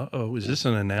 Uh-oh, is this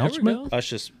an There we announcement? go. Us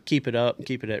just keep it up and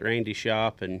keep it at Randy's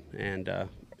shop, and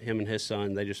him and his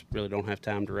son, they just really don't have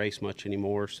time to race much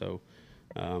anymore. So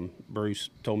Bruce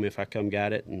told me if I come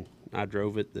got it and I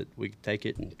drove it, that we could take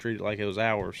it and treat it like it was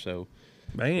ours. So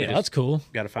Man, That's cool.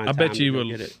 got to find I time bet to you go will.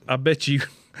 get it. I bet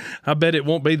it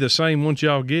won't be the same once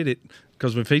y'all get it.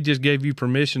 Because if he just gave you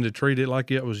permission to treat it like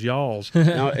it was y'all's,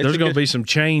 No, it's there's a going to good- be some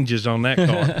changes on that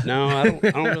car. No, I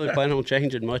don't really plan on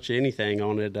changing much anything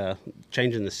on it.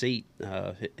 Changing the seat.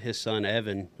 His son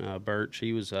Evan Birch,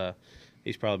 he's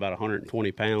probably about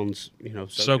 120 pounds.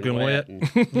 Soaking wet. and-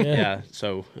 yeah.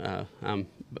 So I'm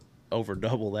over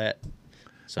double that.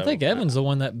 So I think Evan's the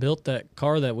one that built that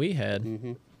car that we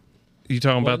had. You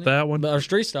talking about Wasn't that it? one? Our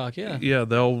street stock, yeah. Yeah,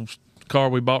 the old car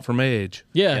we bought from Edge.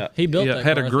 Yeah, Yeah. he built Yeah, that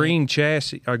had car, a I think. green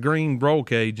chassis, a green roll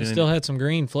cage It in still it. had some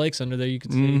green flakes under there you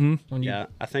could see. When you, yeah,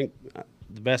 I think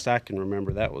the best I can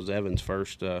remember, that was Evan's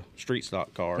first street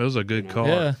stock car. It was a good car.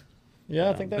 Yeah. Yeah,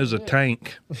 I think that It was a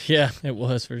tank. Yeah, it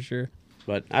was for sure.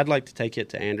 But I'd like to take it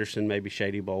to Anderson, maybe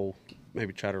Shady Bowl,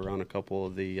 maybe try to run a couple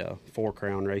of the 4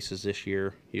 Crown races this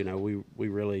year.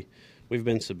 We've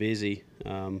been so busy.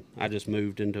 I just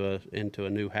moved into a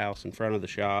new house in front of the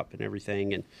shop and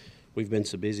everything, and we've been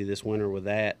so busy this winter with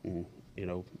that, and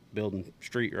building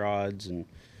street rods and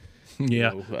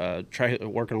Yeah.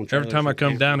 working on. Every trailers time I and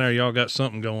come down campers. there, y'all got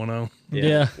something going on.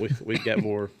 Yeah. We've got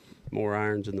more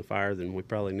irons in the fire than we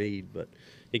probably need, but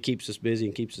it keeps us busy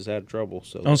and keeps us out of trouble.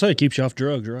 So I don't say it keeps you off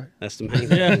drugs, right? that's the main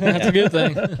thing. Yeah, that's a good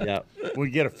thing. Yeah. We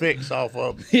get a fix off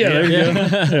of them. Yeah, there you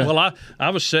go. Well, I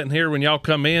was sitting here when y'all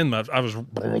come in. I said,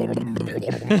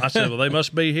 well, they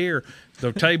must be here.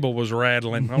 The table was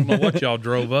rattling. I don't know what y'all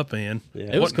drove up in.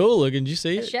 Yeah. It was cool looking. Did you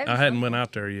see The it? Chevy's I hadn't awesome. went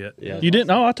out there yet. Yeah. You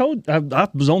didn't? Oh, I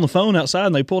was on the phone outside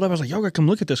and they pulled up. I was like, y'all gotta come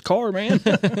look at this car, man.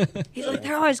 He's like,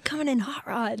 they're always coming in hot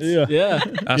rods. Yeah.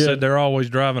 I said they're always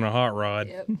driving a hot rod.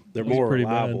 Yep. They're more pretty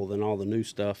reliable than all the new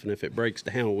stuff, and if it breaks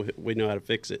down, we know how to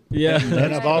fix it. Yeah.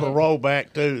 And I bought a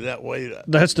rollback too. That way,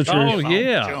 That's the truth. Oh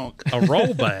yeah, junk. a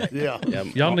rollback. yeah. Yeah,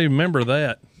 Y'all need to remember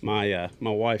that. my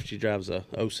wife, she drives a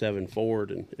 07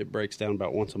 Ford, and it breaks down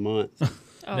about once a month.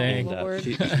 Oh, Dang. Lord.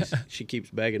 She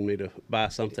keeps begging me to buy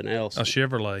something else. A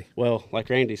Chevrolet. Well, like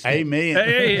Randy said, Amen.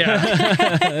 Hey,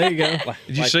 There you go.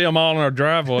 did you see them all in our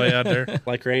driveway out there?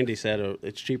 like Randy said,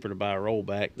 it's cheaper to buy a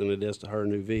rollback than it is to her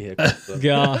new vehicle. So,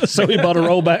 God. So he bought a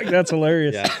rollback. That's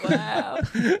hilarious. yeah.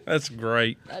 Wow. That's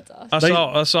great. That's awesome.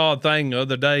 I saw a thing the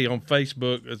other day on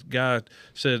Facebook. A guy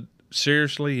said,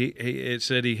 seriously, it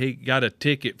said he got a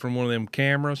ticket from one of them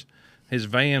cameras. His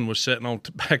van was sitting on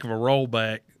the back of a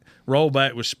rollback.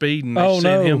 Rollback was speeding. They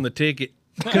sent him the ticket.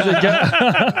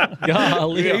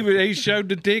 Golly. He showed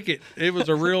the ticket. It was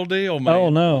a real deal, man. Oh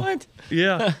no. What?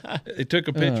 Yeah. It took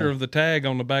a picture of the tag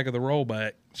on the back of the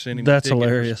rollback. Sent him That's the ticket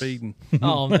hilarious. for speeding.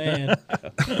 Oh, man.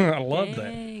 I love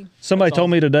that. Dang. Somebody told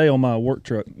me today on my work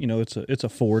truck, it's a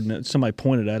Ford, and somebody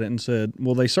pointed at it and said,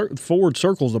 "Well, Ford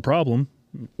circles the problem."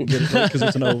 Get it because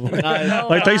it's an oval.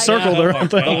 Like they circled their own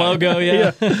thing. The logo,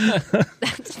 yeah.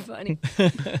 That's funny.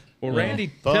 Well,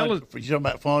 Randy, tell us. If you're talking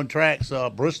about fun tracks,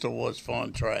 Bristol was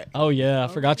fun track. Oh, yeah. I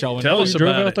forgot y'all went Tell there. us You drove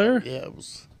about out it. there? Yeah, it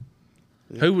was.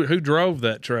 Who drove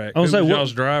that track? I was Who like, was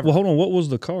y'all's driver? Well, hold on. What was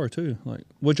the car too? Like,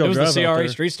 what y'all It was drive the out CRA there?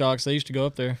 Street Stocks. They used to go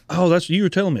up there. Oh, you were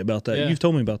telling me about that. Yeah. You've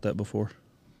told me about that before.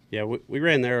 Yeah, we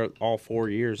ran there all 4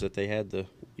 years that they had the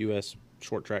U.S.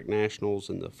 Short Track Nationals,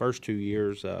 and the first 2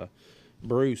 years,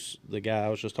 Bruce, the guy I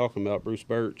was just talking about, Bruce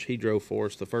Birch, he drove for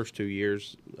us the first 2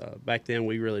 years. Back then,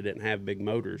 we really didn't have big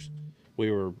motors.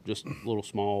 We were just little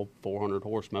small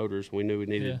 400-horse motors. We knew we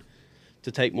needed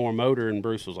to take more motor, and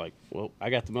Bruce was like, well, I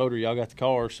got the motor, y'all got the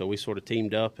car, so we sort of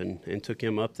teamed up and took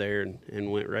him up there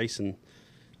and went racing.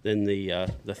 Then the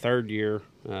third year,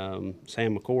 Sam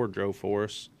McCord drove for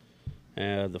us.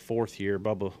 The fourth year,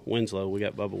 Bubba Winslow, we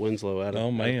got Bubba Winslow out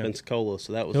of Pensacola,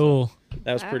 so that was Cool.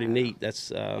 that was pretty Wow. neat. That's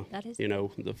That is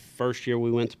the first year we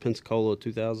went to Pensacola,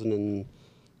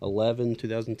 2011,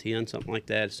 2010, something like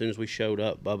that. As soon as we showed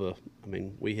up, Bubba, I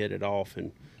mean, we hit it off,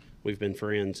 and we've been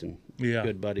friends and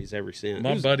good buddies ever since.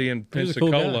 My buddy in he was a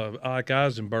cool Pensacola, Ike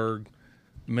Eisenberg,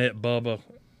 met Bubba.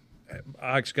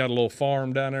 Ike's got a little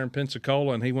farm down there in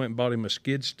Pensacola, and he went and bought him a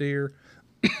skid steer.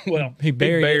 Well, He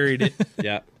buried it.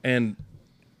 Yeah, And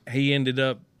he ended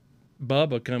up,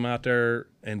 Bubba come out there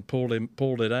and pulled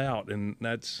it out, and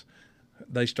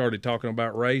they started talking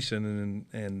about racing,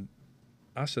 and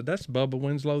I said, that's Bubba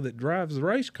Winslow that drives the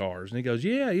race cars. And he goes,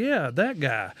 yeah, that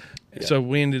guy. Yeah. So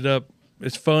we ended up,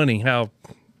 it's funny how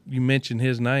you mentioned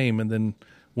his name, and then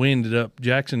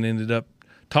Jackson ended up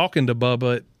talking to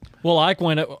Bubba. Well,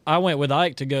 I went with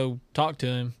Ike to go talk to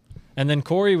him. And then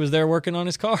Cory was there working on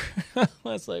his car. I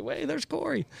was like, wait, there's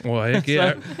Cory. Well, heck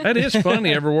yeah. That is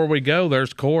funny. Everywhere we go,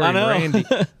 there's Cory I and know. Randy.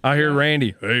 I hear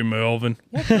Randy, hey, Melvin,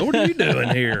 what are you doing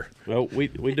here? well, we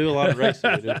do a lot of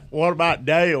racing. We do. What about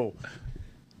Dale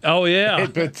Oh, yeah.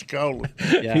 in Pensacola?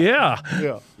 Yeah,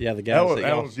 Yeah. yeah. The guys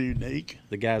That was unique.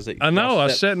 the guys that I know. I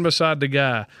was set, sitting beside the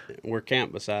guy. we're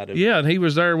camped beside him. Yeah, and he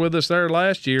was there with us there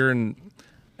last year, and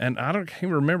I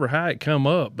can't remember how it come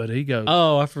up, but he goes,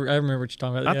 Oh, I remember what you're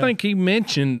talking about. I think he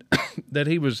mentioned that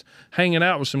he was hanging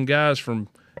out with some guys from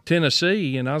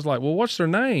Tennessee, and I was like, well, what's their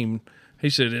name?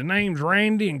 He said, his name's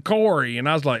Randy and Cory, and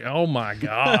I was like, oh, my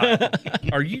God.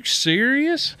 Are you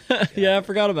serious? Yeah, I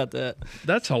forgot about that.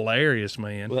 That's hilarious,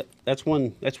 man. Well, that's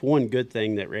one good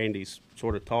thing that Randy's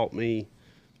sort of taught me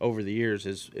over the years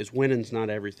is winning's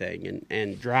not everything,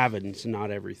 and driving's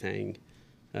not everything.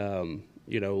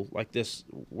 Like this,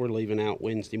 we're leaving out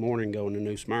Wednesday morning going to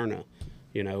New Smyrna.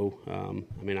 I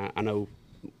know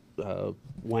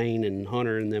Wayne and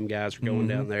Hunter and them guys are going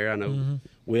down there. I know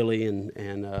Willie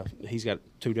and he's got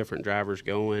two different drivers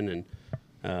going,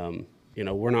 and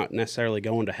we're not necessarily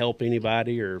going to help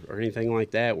anybody or anything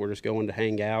like that. We're just going to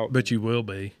hang out. But you will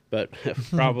be. But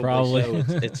probably. Probably.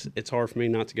 So it's hard for me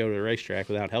not to go to the racetrack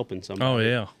without helping somebody. Oh,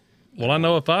 yeah. Well, I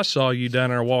know if I saw you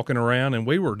down there walking around and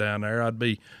we were down there, I'd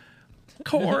be,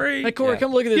 Cory, Hey, Cory,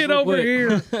 come look at this get real over quick.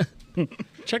 here.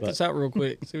 Check this out real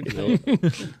quick. See what you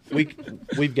think.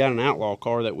 We've got an outlaw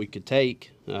car that we could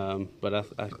take, but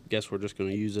I guess we're just going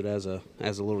to use it as a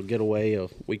little getaway, a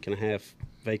week and a half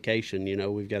vacation.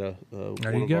 We've got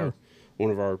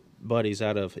one of our buddies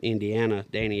out of Indiana,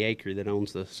 Danny Aker, that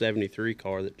owns the 73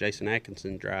 car that Jason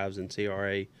Atkinson drives in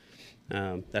CRA.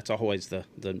 That's always the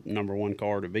number one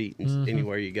car to beat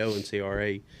anywhere you go in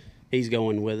CRA. He's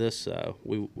going with us.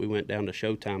 We went down to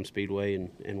Showtime Speedway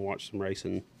and watched some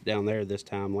racing down there this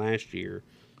time last year.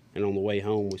 And on the way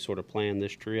home, we sort of planned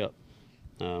this trip,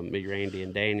 me, Randy,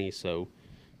 and Danny. So,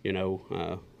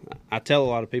 I tell a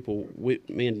lot of people,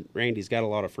 me and Randy's got a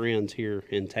lot of friends here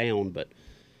in town, but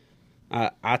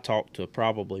I talk to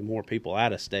probably more people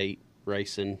out of state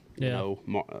racing. Yeah.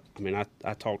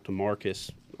 I talk to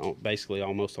Marcus basically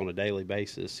almost on a daily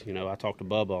basis. I talk to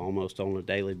Bubba almost on a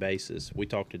daily basis. We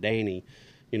talk to Danny,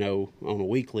 on a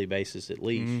weekly basis at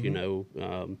least.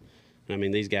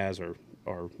 These guys are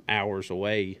hours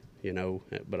away.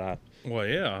 But Well,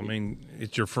 yeah. I mean,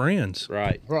 it's your friends.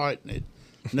 Right.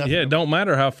 Nothing. Yeah, it don't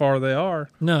matter how far they are.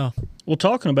 No. Well,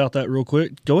 talking about that real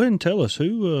quick, go ahead and tell us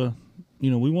who.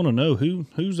 We want to know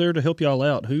who's there to help y'all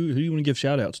out. Who you want to give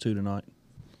shout outs to tonight,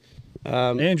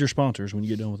 and your sponsors when you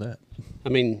get done with that.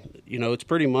 It's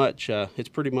pretty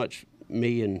much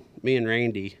me and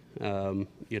Randy.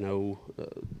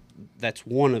 That's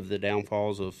one of the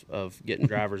downfalls of getting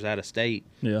drivers out of state.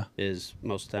 Yeah, is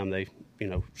most of the time they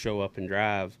show up and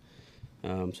drive.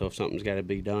 So if something's got to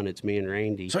be done, it's me and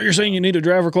Randy. So you're saying you need a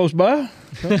driver close by?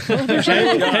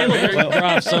 Caleb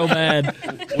drives so bad.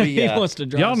 He wants to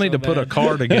drive. Y'all need to put a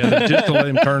car together just to let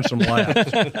him turn some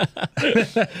laps.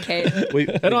 Okay. They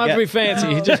don't have to be fancy.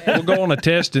 We'll go on a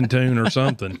testing tune or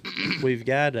something. We've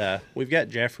got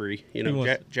Jeffrey.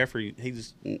 Jeffrey.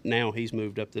 He's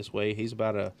moved up this way. He's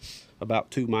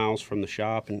about 2 miles from the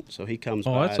shop, and so he comes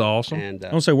by. Oh, that's awesome. And I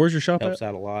want to say, where's your shop helps at?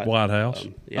 out a lot. White House.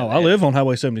 I live on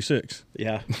Highway 76.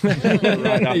 Yeah.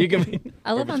 Right on. You can be,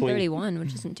 I live on between- 31,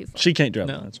 which isn't too far. She can't drive.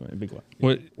 No. That's right. Big one.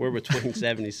 We're between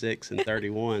 76 and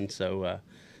 31. So,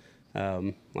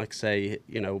 like I say,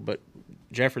 but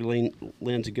Jeffrey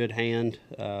lends a good hand,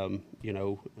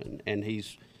 and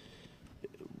he's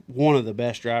one of the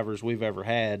best drivers we've ever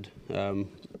had.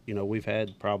 We've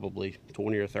had probably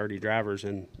 20 or 30 drivers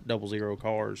in 00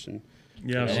 cars. And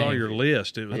Yeah, I saw your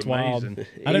list. It was that's wild. amazing.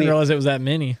 I didn't realize it was that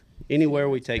many. Anywhere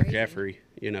we take Jeffrey,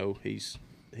 he's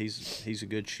a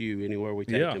good shoe. Anywhere we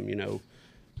take Yeah. him,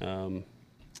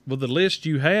 Well, the list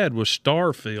you had was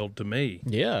Starfield to me.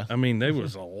 Yeah. I mean, there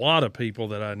was a lot of people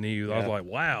that I knew. I was Yeah. like,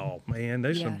 wow, man,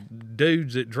 there's some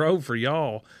dudes that drove for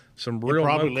y'all. Some real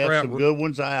Probably no left crap. some good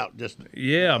ones out. Just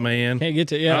Yeah, man. Can't get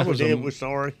to I was we're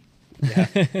sorry.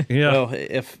 Yeah. Well,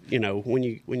 if when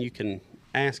you can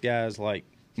ask guys like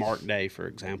Mark Day, for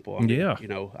example, Yeah.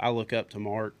 I look up to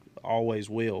Mark, always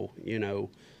will,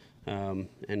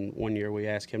 and one year we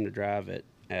asked him to drive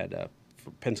at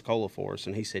Pensacola for us,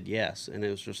 and he said yes, and it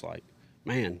was just like,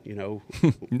 man,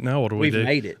 Now what do we we've do?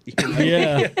 made it.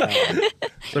 Yeah.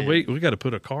 So we got to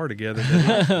put a car together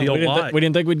that he'll like. We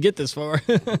didn't think we'd get this far.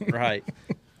 Right.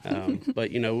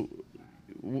 But,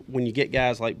 when you get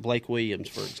guys like Blake Williams,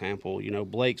 for example,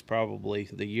 Blake's probably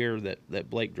the year that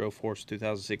Blake drove for us,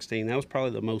 2016, that was probably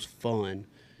the most fun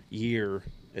year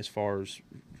as far as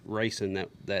racing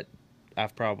that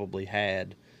I've probably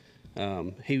had.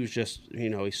 He was just,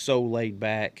 he's so laid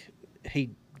back. He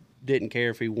didn't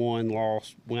care if he won,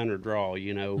 lost, win, or draw,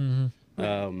 there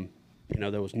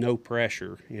was no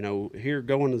pressure. Here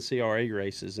going to the CRA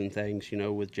races and things,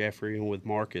 with Jeffrey and with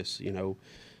Marcus,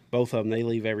 both of them, they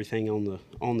leave everything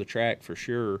on the track for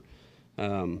sure.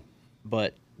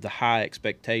 But the high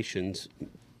expectations,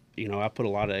 I put a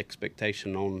lot of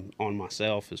expectation on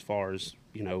myself as far as,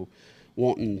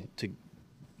 wanting to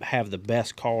have the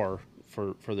best car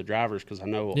for the drivers, because I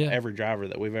know every driver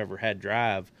that we've ever had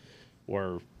drive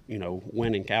were,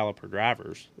 winning caliper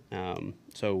drivers.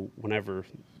 So whenever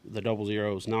the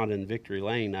 00 is not in victory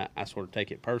lane, I sort of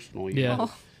take it personal.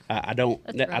 I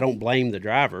don't blame the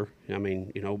driver. I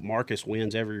mean, Marcus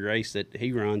wins every race that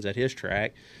he runs at his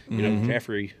track.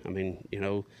 Jeffrey,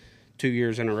 2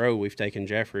 years in a row we've taken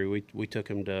Jeffrey. We took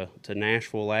him to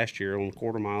Nashville last year on a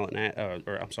quarter mile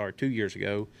 2 years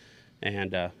ago,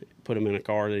 and put him in a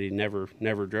car that he never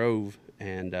drove,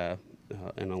 and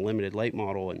in a limited late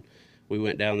model, and we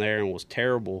went down there and was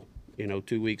terrible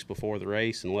 2 weeks before the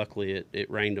race, and luckily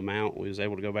it rained him out. We was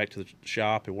able to go back to the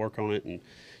shop and work on it, and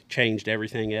changed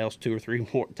everything else 2 or 3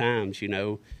 more times.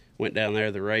 Went down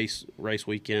there the race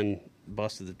weekend,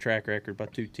 busted the track record by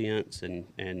 2/10,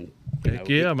 and Heck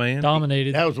yeah, man.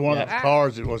 Dominated. That was one of the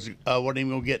cars that wasn't even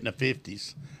going to get in the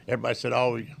 50s. Everybody said,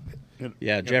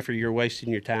 yeah, Jeffrey, you're wasting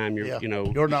your time.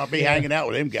 you're not be hanging out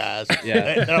with them guys.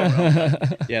 Yeah.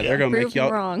 Yeah. They're gonna Prove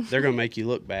them wrong. they're gonna make you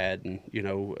look bad, and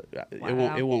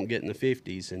it won't get in the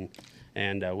 50s,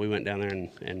 and we went down there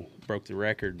and broke the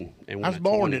record, and I was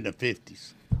born in the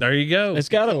 50s. There you go. It's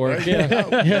got to work. Yeah,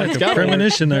 yeah, it's got to work.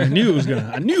 Premonition there. I knew it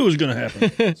was gonna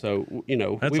happen. So, you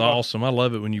know, That's awesome. I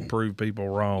love it when you prove people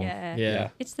wrong. Yeah. Yeah.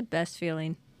 It's the best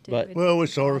feeling. But- David. Well, we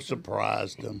sort of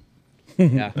surprised them.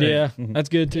 yeah. Yeah, that's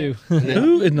good too.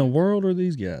 Who in the world are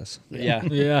these guys? Yeah.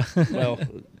 Yeah. Well,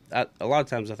 a lot of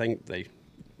times I think they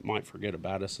might forget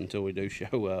about us until we do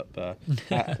show up.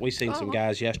 We seen some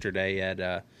guys yesterday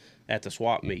at the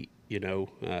swap meet, you know,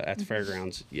 at the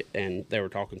fairgrounds, and they were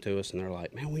talking to us, and they're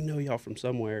like, "Man, we know y'all from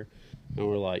somewhere." And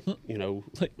we're like, you know,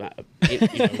 What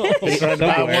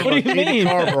do you mean?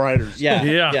 Carburetors. yeah,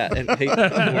 Yeah. yeah. And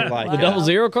we're like, The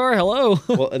 00 car. Hello.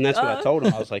 well, and that's what I told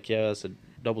them. I was like, yeah, it's a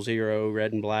 00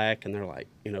 red and black, and they're like,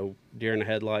 you know, deer in the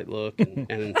headlight look,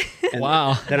 and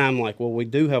Wow. Then I'm like, well, we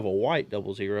do have a white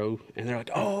 00, and they're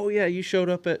like, oh yeah, you showed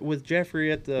up with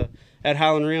Jeffrey at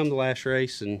Highland Rim the last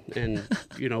race, and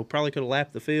you know, probably could have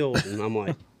lapped the field, and I'm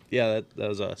like, yeah, that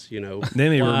was us, you know.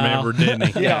 Then he Wow. remembered,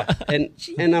 didn't he? Yeah,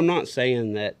 and I'm not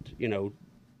saying that, you know,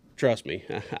 trust me,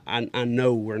 I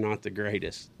know we're not the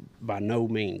greatest by no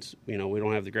means. You know, we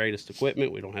don't have the greatest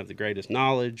equipment, we don't have the greatest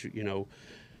knowledge. You know,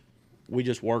 we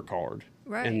just work hard,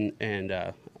 Right. And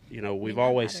you know, we've that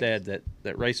always matters. said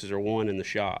that races are won in the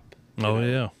shop. you Oh,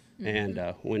 know. yeah. And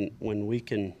when we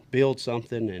can build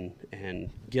something and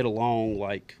get along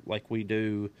like we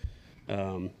do,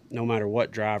 no matter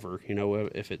what driver, you know,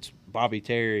 if it's Bobby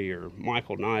Terry or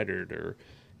Michael Neidert or,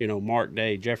 you know, Mark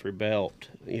Day, Jeffrey Belt,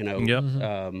 you know,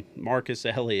 Yep. Marcus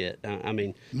Elliott. I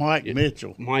mean, Mike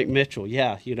Mitchell. Mike Mitchell,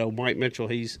 yeah, you know, Mike Mitchell.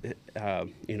 He's,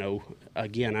 you know,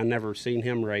 again, I never seen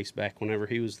him race back when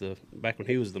he was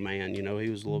the man. You know, he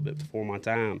was a little bit before my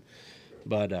time,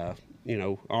 but you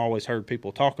know, I always heard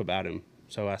people talk about him.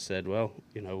 So I said, well,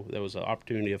 you know, there was an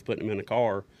opportunity of putting him in a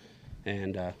car,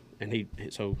 and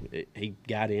he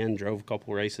got in, drove a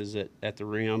couple races at the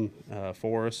Rim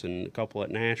for us, and a couple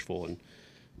at Nashville,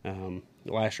 and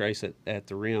the last race at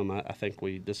the Rim, I think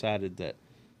we decided that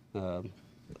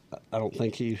I don't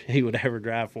think he would ever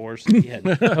drive for us again.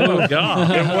 Oh,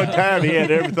 God. And one time he had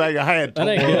everything I had. That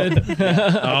ain't good.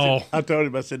 Oh, I told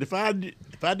him, I said, if I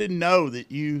didn't know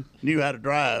that you knew how to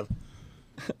drive,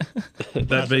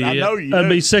 that'd be I know it. you I'd do.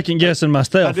 be second guessing I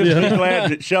myself. just Yeah. be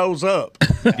glad it shows up.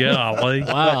 Golly.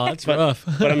 Wow, that's rough.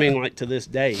 But I mean, like to this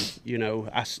day, you know,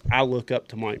 I look up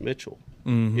to Mike Mitchell.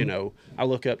 You know, I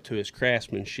look up to his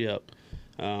craftsmanship.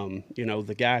 You know,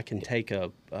 the guy can take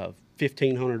a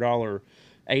 $1,500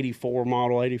 '84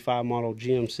 model, '85 model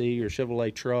GMC or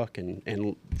Chevrolet truck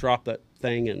and drop that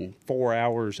thing in 4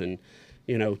 hours and,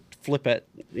 you know, flip it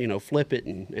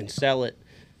and sell it.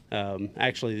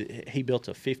 Actually, he built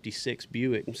a '56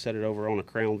 Buick and set it over on a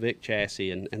Crown Vic chassis,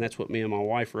 and that's what me and my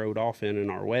wife rode off in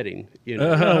our wedding. You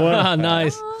know,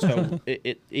 Nice. so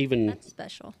it even That's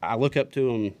special. I look up to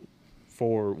him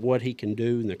for what he can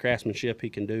do and the craftsmanship he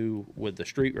can do with the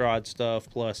street rod stuff.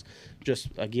 Plus, just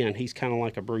again, he's kind of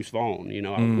like a Bruce Vaughn. You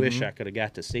know, I wish I could have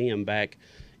got to see him back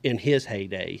in his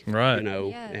heyday. Right. You know,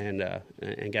 Yeah.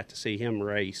 and got to see him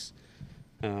race.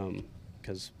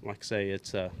 Because, like I say,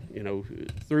 it's you know,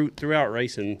 throughout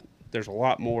racing, there's a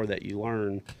lot more that you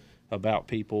learn about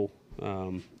people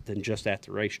than just at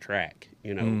the racetrack.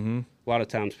 You know, a lot of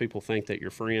times people think that your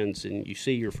friends, and you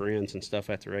see your friends and stuff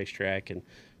at the racetrack, and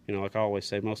you know, like I always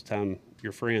say, most of the time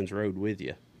your friends rode with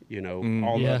you. You know,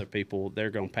 all the Yeah. other people,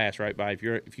 they're going to pass right by. If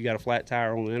you got a flat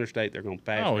tire on the interstate, they're going to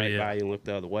pass right yeah. by you and look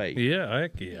the other way. Yeah,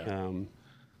 heck yeah.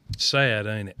 Sad,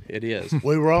 ain't it? It is.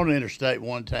 We were on the interstate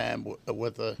one time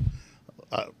with a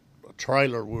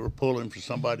trailer we were pulling for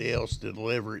somebody else to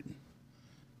deliver it,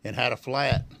 and had a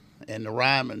flat, and the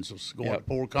Rymans was going to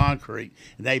pour concrete,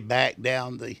 and they backed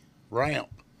down the ramp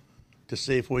to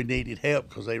see if we needed help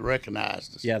because they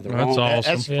recognized us. Yeah, the That's wrong.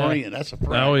 awesome. That's a Yeah. friend. That's a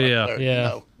friend. Oh, right yeah. there, you Yeah.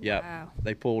 know. Yeah, Wow.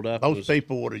 they pulled up. Those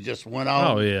people would have just went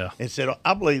on. Oh, yeah. And said,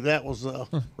 "I believe that was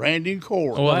Randy and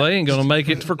Cory." Well, they ain't going to make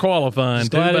it for qualifying. Too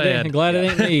Glad bad. it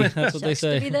ain't me. That's what they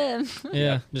Sucks to be say. them.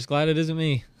 Yeah, just glad it isn't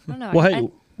me. I don't know. Well, hey,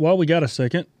 while we got a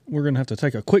second, we're going to have to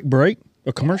take a quick break,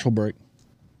 a commercial break.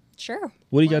 Sure.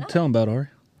 What do you Why got to tell them about, Ari?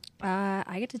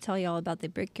 I get to tell you all about the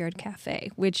Brickyard Cafe,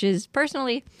 which is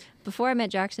personally, before I met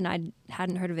Jackson, I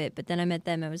hadn't heard of it, but then I met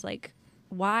them. I was like,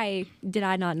 why did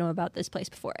I not know about this place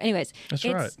before? Anyways, That's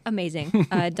it's right. amazing.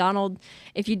 Donald,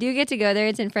 if you do get to go there,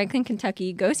 it's in Franklin,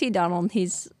 Kentucky. Go see Donald.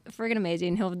 He's friggin'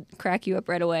 amazing. He'll crack you up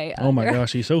right away. Oh, my There-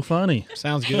 gosh, he's so funny.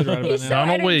 Sounds good right about He's now. so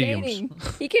Donald entertaining.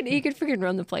 He could freaking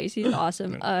run the place. He's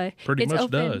awesome. Pretty it's much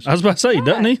open. does. I was about to say,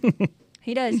 doesn't he?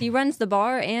 He does. He runs the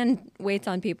bar and waits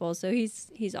on people, so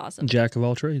he's awesome. Jack of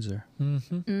all trades there.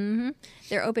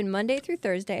 They're open Monday through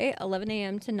Thursday, 11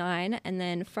 a.m. to 9, and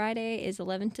then Friday is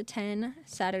 11 to 10.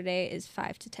 Saturday is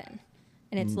 5 to 10,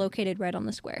 and it's located right on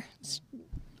the square. It's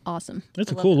awesome.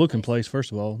 It's I a love cool that looking place.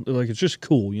 First of all, like it's just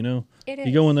cool, you know. It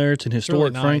You go is. in there, it's in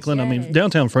historic nice. Franklin. I mean, Yes.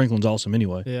 downtown Franklin's awesome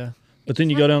anyway. Yeah. But then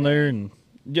you go down there and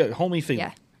homey feeling.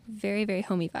 Yeah, very very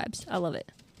homey vibes. I love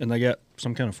it. And they got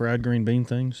some kind of fried green bean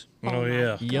things. Oh, my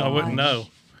yeah. I gosh. wouldn't know.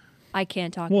 I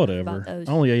can't talk Whatever. about those.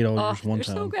 I only ate all Oh, yours one they're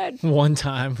time. so good. One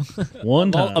time. One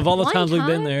Of all- time. Of all the One times we've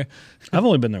been time? there. I've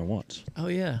only been there once. Oh,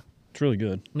 yeah. It's really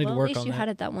good. We need Well, to at work least on you that. had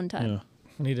it that one time. Yeah.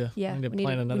 We need to, Yeah, we need to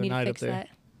plan another we need night to up fix there. that.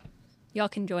 Y'all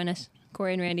can join us,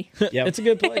 Cory and Randy. Yeah, It's a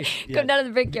good place. Come down to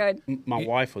the brickyard. My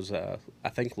wife was, I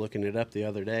think, looking it up the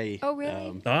other day. Oh,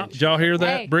 really? Did y'all hear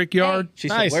that, Hey, Brickyard? She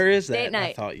Nice. said, "Where is that?" Date And I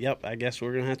night. thought, "Yep, I guess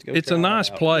we're gonna have to go." It's a try that nice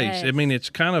out. place. I Yes. mean, it's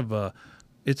kind of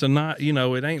it's a nice, you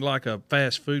know, it ain't like a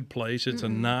fast food place. It's a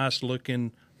nice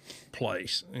looking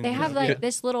place. And, They you have know, like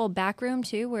this little back room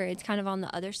too, where it's kind of on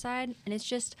the other side, and it's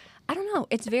just I don't know.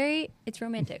 It's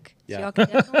romantic. Yeah. So y'all can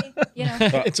definitely, you know,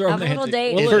 It's have a romantic. little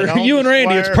date. Well, For Is it on you the and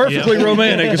Randy, it's square? perfectly Yeah.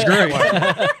 romantic. It's great.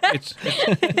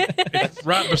 it's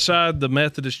right beside the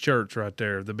Methodist church right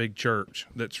there, the big church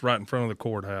that's right in front of the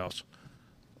courthouse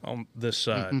on this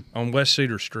side, on West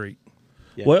Cedar Street.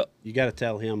 Yeah, Well- you got to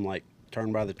tell him like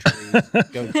turn by the trees,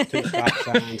 go to 2 stop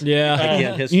signs. Yeah.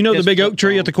 Again, his- You know the his big oak flip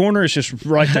tree at the phone. corner? It's just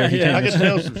right there. You I can't can miss it.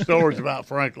 tell some stories about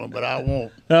Franklin, but I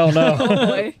won't. Oh, no.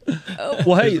 Boy.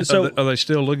 Well, hey, so Are they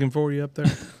still looking for you up there?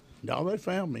 No, they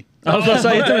found me. I was going to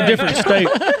say it's in a different state.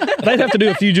 They'd have to do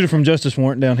a fugitive from justice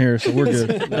warrant down here, so we're good.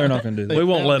 They're not going to do that. We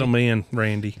won't let them in,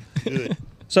 Randy. Good.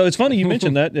 So it's funny you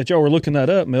mentioned that y'all were looking that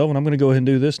up, Melvin. I'm going to go ahead and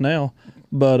do this now.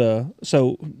 But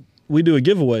so we do a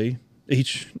giveaway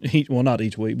each well, not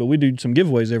each week, but we do some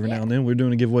giveaways every now and then. We're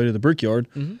doing a giveaway to the Brickyard.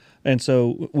 And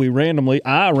so I randomly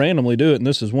do it, and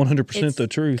this is 100% It's the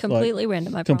truth. completely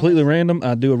random. I Completely promise. random.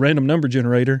 I do a random number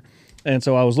generator. And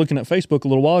so I was looking at Facebook a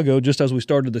little while ago just as we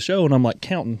started the show, and I'm like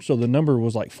counting. So the number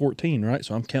was like 14, right?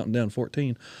 So I'm counting down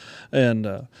 14.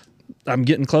 And I'm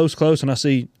getting close, and I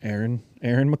see Aaron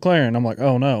McLaren. I'm like,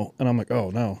 oh, no. And I'm like,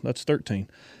 oh, no, that's 13.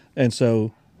 And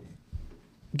so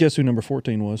guess who number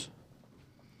 14 was?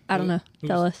 I don't know.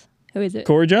 Tell us. Who is it?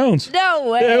 Cory Jones. No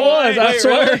way. It was, I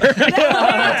swear.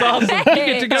 That's awesome.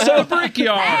 Get to go to the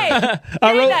Brickyard. Hey,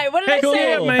 I wrote, night. What did I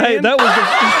say? Yeah, man. hey, that was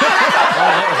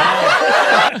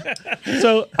the.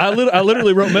 So I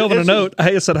literally wrote Melvin a note.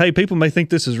 Hey, I said, hey, people may think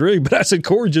this is rigged, but I said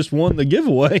Cory just won the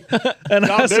giveaway, and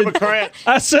Y'all I said, Democrats.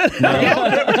 I said, It's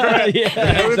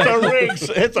a rigged.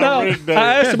 It's a no. rigged day.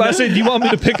 I asked him. I said, do you want me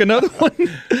to pick another one?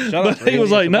 But he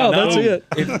was like, no, that's it.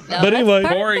 But anyway,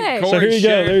 Corey, Perfect. Corey So here you go,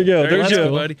 shared- there you go. There's you your-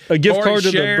 go, buddy. a gift Corey card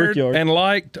to the shared Brickyard. and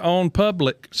liked on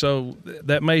public, so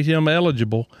that made him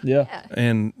eligible. yeah.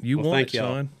 And you Well, won thank it,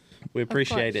 y'all. son. We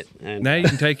appreciate it. course. And Now you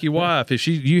can take your wife. If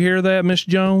you hear that, Miss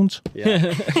Jones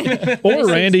yeah, Or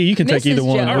Randy, you can take Mrs. either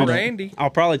one. Jones. We or don't- Randy. I'll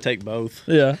probably take both.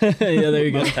 Yeah. Yeah, there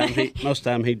you go. Most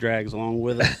time he drags along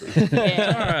with us. All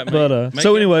right, man. But Make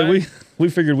so it anyway, back. we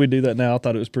figured we'd do that now. I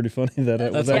thought it was pretty funny that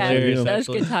it was That's actually hilarious. him. That was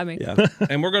good timing. Yeah,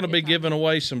 And we're going to be giving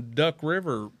away some Duck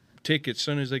River tickets as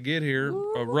soon as they get here.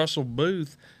 Russell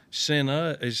Booth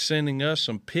is sending us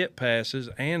some pit passes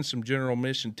and some general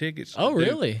mission tickets. Oh,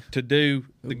 really? To do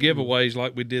the giveaways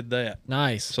like we did that.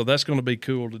 Nice. So that's going to be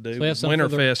cool to do. We have some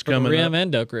Winterfest for the coming Rim up. and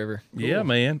Duck River. Yeah,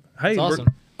 man. Hey, That's we're- awesome.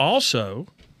 also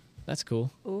That's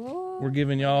cool. we're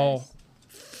giving y'all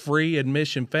free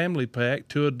admission family pack,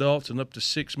 2 adults and up to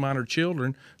 6 minor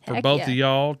children for Heck both yeah. of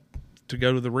y'all to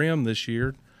go to the Rim this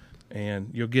year.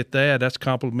 And you'll get that. That's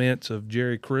compliments of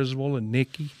Jerry Criswell and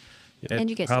Nikki at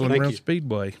And you get Highland stickers. Rim Thank you.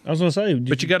 Speedway. I was going to say,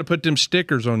 But you got to put them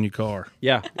stickers on your car,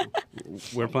 yeah.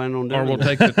 We're planning on doing or we'll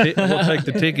that. take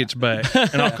the tickets back.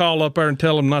 And I'll call up there and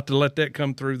tell them not to let that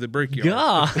come through the Brickyard.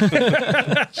 God,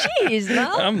 Jeez,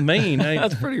 Mel. I'm mean, ain't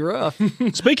that's I? pretty rough.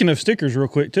 Speaking of stickers, real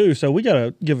quick too. So we got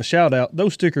to give a shout out.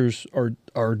 Those stickers are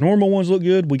our normal ones look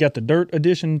good. We got the Dirt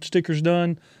Edition stickers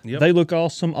done. Yep. They look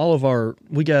awesome. All of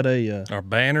we got a Our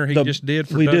banner he the- just did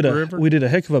for we Duck did a River. we did a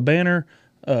heck of a banner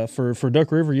for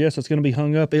Duck River. Yes, it's going to be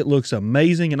hung up. It looks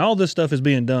amazing, and all this stuff is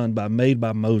being done by Made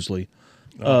by Mosley.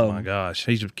 Oh my gosh,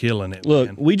 he's killing it. Look,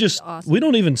 man. we just awesome. we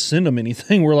don't even send them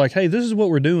anything. We're like, hey, this is what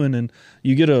we're doing, and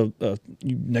you get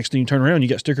next thing you turn around, you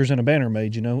got stickers and a banner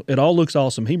made. You know, it all looks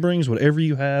awesome. He brings whatever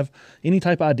you have, any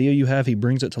type of idea you have, he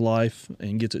brings it to life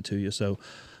and gets it to you. So,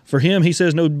 for him, he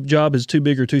says no job is too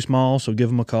big or too small. So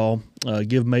give him a call.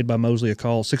 Give Made by Mosley a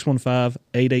call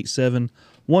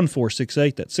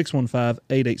 615-887-1468. That's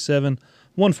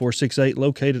 615-887-1468.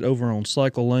 Located over on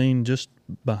Cycle Lane, just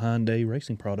behind Day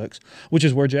Racing Products, which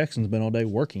is where Jackson's been all day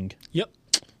working. Yep.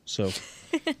 So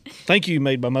Thank you,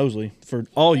 Made by Mosley, for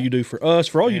all you do for us,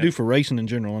 for all you do for racing in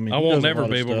general. I mean, I he won't does a never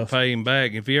lot be of able to stuff. pay him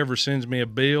back. If he ever sends me a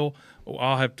bill,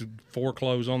 I'll have to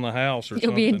foreclose on the house or You'll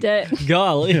something. be in debt.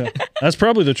 Golly. Yeah, that's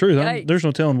probably the truth. Yikes. There's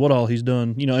no telling what all he's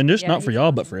done, and just Yeah, not for he's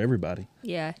y'all, but for everybody.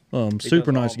 Yeah.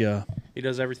 Super does nice all- guy. He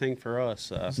does everything for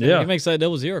us. Yeah. He makes that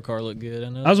 0 car look good. I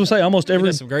know. I was gonna say almost every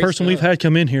does some great person we've stuff. had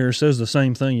come in here says the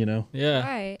same thing, Yeah.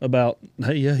 Right. about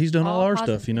hey, yeah, he's done all our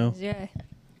positive stuff, things, Yeah.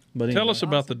 But Tell anyway. us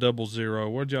about the 00.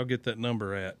 Where'd y'all get that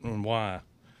number at and why?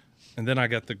 And then I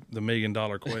got the $1 million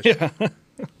question.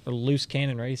 Or Loose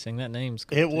Cannon Racing. That name's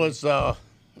cool. It too. was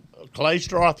Clay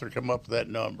Strother come up with that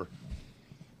number,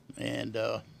 and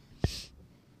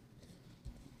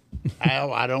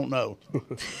how I don't know.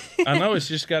 I know it's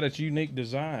just got its unique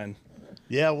design.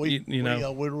 Yeah, we You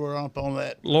know. we were up on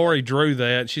that. Lori drew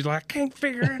that. She's like, I can't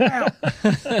figure it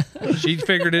out. She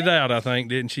figured it out, I think,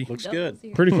 didn't she? Looks good.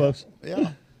 Pretty close.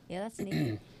 Yeah, Yeah, that's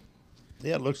neat.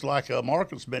 yeah. It looks like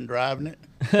Marcus been driving it.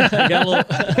 Got a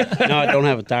little, No, I don't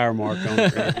have a tire mark on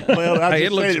it. Well, I Hey,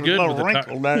 just it looks said it was good a with little the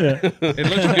wrinkle there. It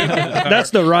looks good with the tire. That's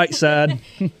the right side.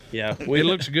 Yeah, It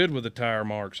looks good with the tire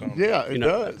marks on it. Yeah, it you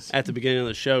know, does. at the beginning of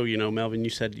the show, Melvin,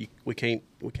 you said we can't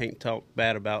talk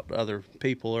bad about other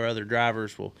people or other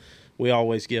drivers. Well, we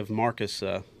always give Marcus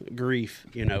grief,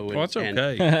 And, Well, that's okay. at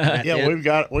the Yeah, end-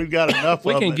 we've got enough.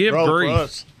 We of can them that give drove for grief.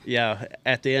 us. yeah.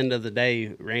 At the end of the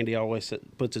day, Randy always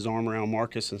puts his arm around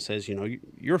Marcus and says,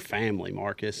 "You're family,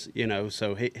 Marcus."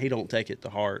 So he don't take it to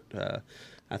heart.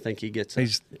 I think he gets.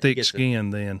 He's he gets it.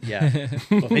 thick-skinned then. Yeah.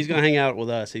 Well, if he's gonna hang out with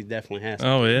us, he definitely has to.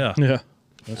 Oh, yeah. Yeah,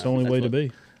 that's the only That's way to what-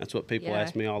 be. That's what people Yeah.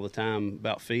 ask me all the time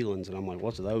about feelings, and I'm like,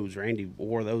 what's those? Randy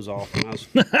wore those off when I was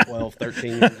 12,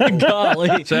 13 years old.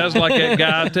 golly. Sounds like that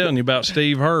guy I'm telling you about,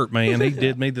 Steve Hurt, man. He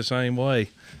did me the same way.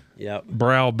 Yep.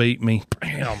 Browbeat me.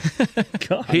 Bam.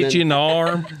 Hit you in the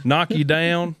arm, knock you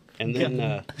down. And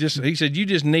then He said, you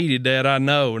just needed that, I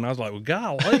know. And I was like, well,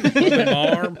 golly, put in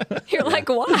my arm. You're like,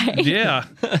 why? Yeah,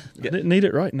 Didn't need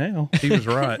it right now. he was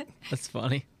right. That's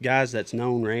funny. guys that's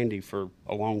known Randy for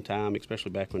a long time, especially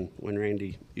back when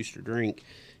Randy used to drink,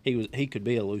 he could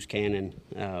be a loose cannon.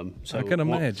 So I can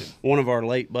imagine. One of our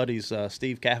late buddies,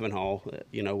 Steve Cavanagh,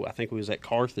 I think we was at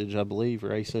Carthage, I believe,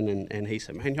 racing, and he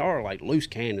said, "Man, y'all are like loose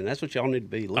cannon. That's what y'all need to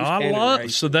be. Loose cannon racing."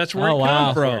 So that's where Oh, it wow. come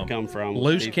That's where from. it come from. with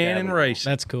Loose Steve cannon Cavanagh. racing.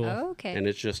 That's cool. Oh, okay. And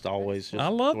it's just always just I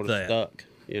love sort of that. stuck.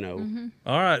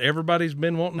 All right, everybody's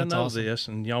been wanting That's to know awesome. this,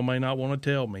 and y'all may not want to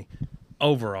tell me.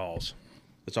 Overalls.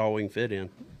 It's all we can fit in.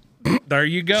 There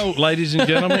you go, ladies and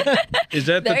gentlemen. Is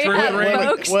that the There you true have it, Randy?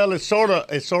 folks. Well, it's sort of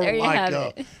There you like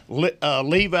have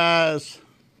Levi's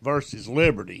versus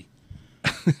Liberty.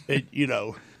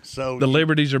 So The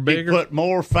Liberties are you bigger. put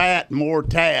more fat, and more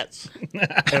tats,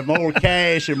 and more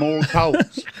cash, and more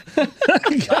coats.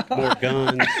 More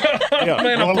guns. Yeah,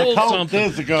 Man, I well, the pulled coat something.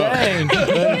 is the gun.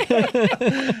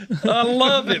 I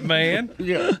love it, man.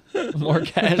 Yeah, More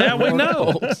cash. Now we more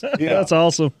know. goals. yeah, That's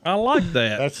awesome. I like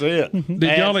that. that's it.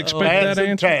 Did y'all expect that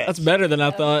answer? That's better than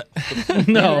I thought.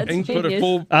 No, That's You can put a genius.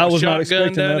 full I was not shotgun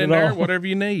expecting down that in at there, all. whatever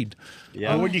you need.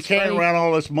 Yeah. And when you carry around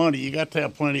all this money, you got to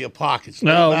have plenty of pockets. Oh,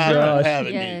 Levi's don't gosh. have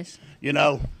it, Yes.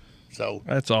 So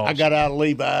That's awesome. I got out of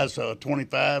Levi's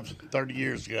 25, 30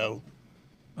 years ago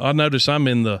I notice I'm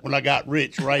in the when I got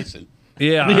rich racing.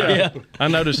 I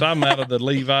notice I'm out of the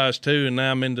Levi's too, and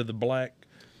now I'm into the black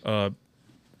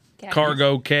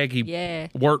cargo khaki Yeah.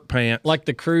 work pants. Like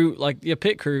the crew,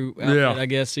 pit crew outfit, Yeah. I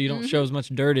guess, so you don't show as much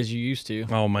dirt as you used to.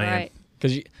 Oh man, Right.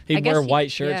 Because I he'd guess wear he-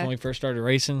 white shirts yeah. when we first started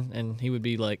racing, and he would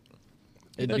be like,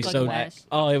 it'd be looked like so. a mess.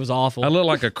 Oh, it was awful. I look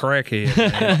like a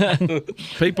crackhead. Man.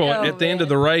 People Oh, at the end of man.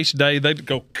 the race day, they'd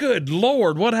go, "Good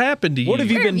Lord, what happened to you? What have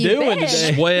you Where been have you doing been?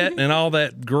 today? Sweat and all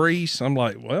that grease." I'm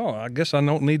like, well, I guess I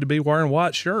don't need to be wearing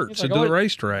white shirts He's like, to "Oh, the it-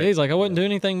 racetrack. He's like, I wouldn't do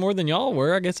anything more than y'all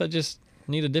were. I guess I just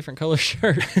need a different color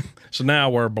shirt. So now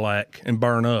I wear black and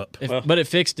burn up. But it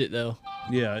fixed it though.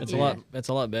 Yeah, It's a lot. It's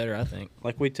a lot better, I think.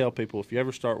 Like we tell people, if you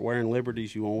ever start wearing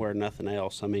Liberties, you won't wear nothing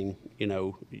else. I mean,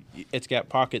 it's got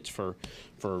pockets for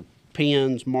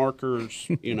pens, markers,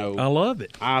 I love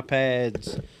it.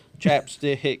 iPads,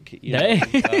 chapstick.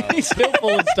 Dang, he's still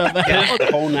pulling stuff out. The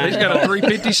whole nine He's got a yards.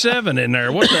 357 in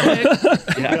there. What the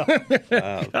heck?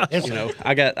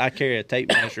 I carry a tape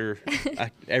measure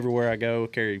everywhere I go.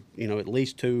 Carry at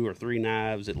least 2 or 3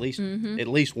 knives, at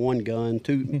least one gun.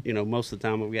 2. Most of the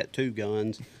time we've got 2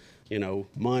 guns.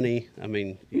 Money. I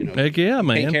mean, Heck yeah,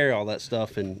 man. can't carry all that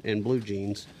stuff in blue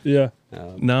jeans. yeah.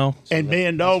 No, And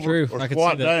bend over true. or I could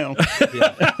squat see down.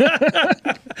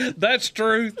 that's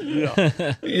truth.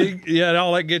 Yeah. Yeah,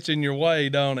 all that gets in your way,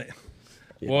 don't it?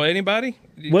 Well, anybody?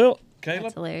 Well, Caleb?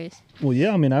 That's hilarious. Well,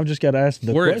 yeah. I mean, I've just got to ask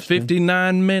the We're question. at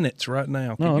 59 minutes right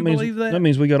now. Can you believe that? That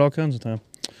means we got all kinds of time.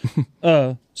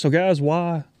 So, guys,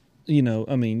 why?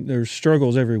 I mean, there's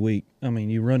struggles every week. I mean,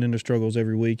 you run into struggles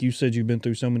every week. You said you've been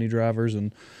through so many drivers,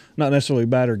 and not necessarily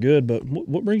bad or good, but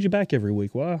what brings you back every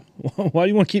week? Why? Why do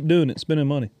you want to keep doing it, spending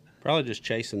money? Probably just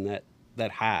chasing that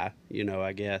high,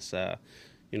 I guess.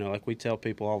 Like we tell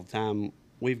people all the time,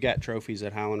 we've got trophies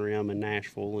at Highland Rim and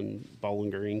Nashville and Bowling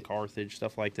Green, Carthage,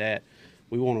 stuff like that.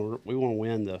 We want to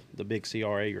win the big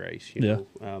CRA race.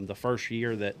 The first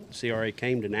year that CRA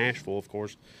came to Nashville, of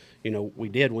course, we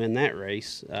did win that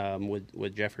race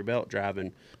with Jeffrey Belt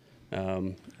driving.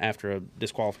 After a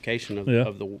disqualification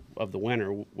of the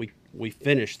winner, we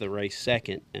finished the race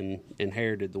second and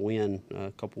inherited the win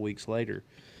a couple weeks later.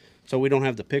 So we don't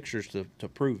have the pictures to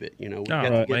prove it. We've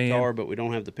got the guitar, but we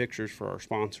don't have the pictures for our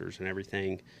sponsors and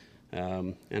everything.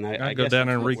 And I go guess down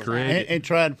that's and what we're recreate it. And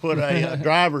try to put a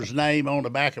driver's name on the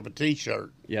back of a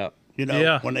T-shirt. Yeah.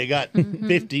 When they got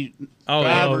 50 Oh,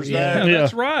 drivers yeah. there.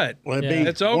 That's right. Well, it'd be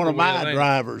It's over one of with, my ain't it?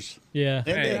 drivers. Yeah.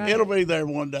 It'll be there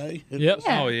one day. Yep.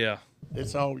 Oh, yeah.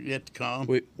 It's all yet to come.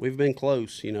 We've been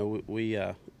close. We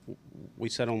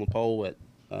sat on the pole at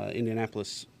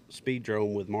Indianapolis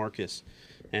Speedrome with Marcus,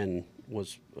 and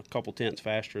was a couple tenths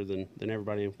faster than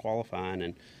everybody in qualifying,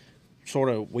 and sort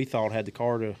of we thought had the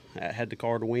car to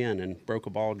win, and broke a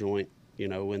ball joint. In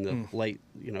the late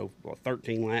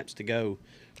 13 laps to go.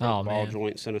 Oh, ball man.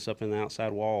 joint sent us up in the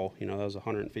outside wall. That was a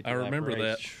 150. I remember lap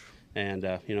race. that. And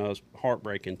it was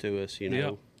heartbreaking to us.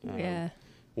 Yeah.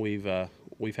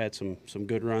 We've had some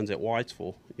good runs at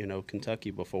Whitesville,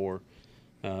 Kentucky before,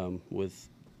 with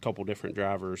a couple different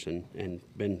drivers, and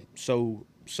been so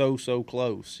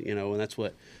close, and that's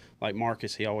what, like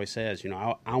Marcus, he always says,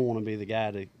 I want to be the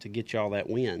guy to get y'all that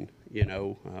win.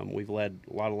 We've led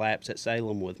a lot of laps at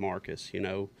Salem with Marcus,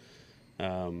 and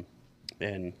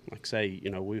like I say,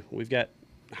 we've got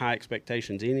high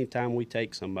expectations. Anytime we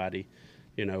take somebody,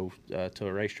 to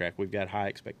a racetrack, we've got high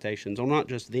expectations on not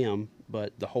just them,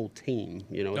 but the whole team.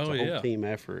 It's a whole team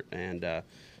effort. And,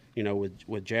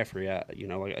 with Jeffrey,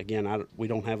 we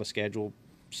don't have a schedule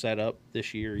set up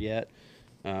this year yet.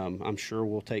 I'm sure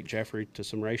we'll take Jeffrey to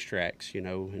some racetracks,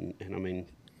 and I mean,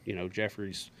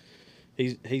 Jeffrey's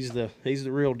he's the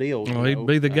real deal. Well, he'd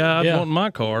be the guy I'd want in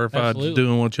my car if I was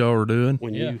doing what y'all were doing.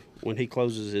 When he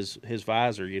closes his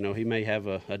visor, he may have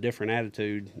a different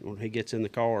attitude when he gets in the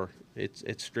car.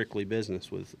 It's strictly business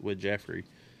with Jeffrey.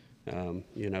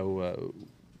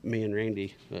 Me and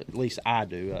Randy, at least I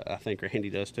do. I think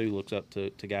Randy does too. Looks up to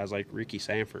guys like Ricky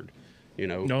Sanford.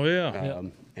 Oh yeah.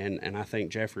 And I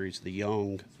think Jeffrey's the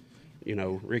young,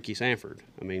 Ricky Sanford.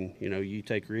 I mean, you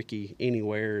take Ricky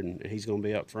anywhere and he's going to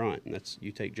be up front, and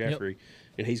you take Jeffrey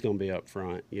and he's going to be up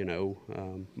front.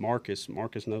 Marcus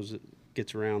knows it,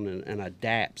 gets around and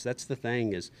adapts. That's the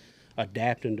thing, is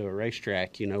adapting to a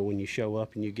racetrack. When you show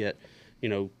up and you get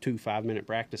 2 5-minute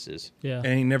practices. Yeah.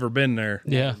 And he never been there.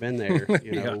 Never been there.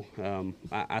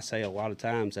 I say a lot of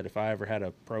times that if I ever had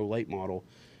a pro late model,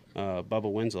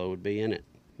 Bubba Winslow would be in it.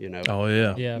 Oh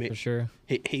yeah. Yeah, for sure.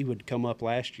 He would come up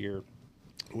last year.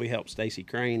 We helped Stacy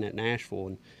Crane at Nashville,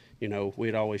 and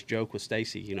we'd always joke with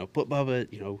Stacy, put Bubba,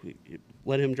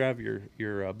 let him drive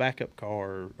your backup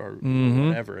car or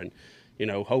whatever, and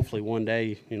hopefully one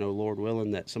day, Lord willing,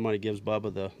 that somebody gives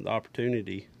Bubba the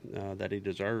opportunity that he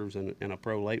deserves in a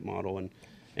pro late model,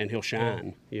 and he'll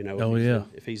shine.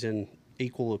 If he's in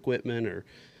equal equipment, or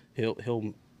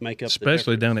he'll make up,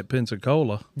 especially down at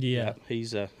Pensacola. Yeah.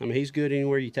 He's he's good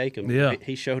anywhere you take him. Yeah.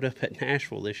 He showed up at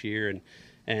Nashville this year,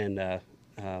 and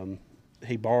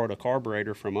he borrowed a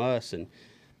carburetor from us, and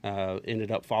ended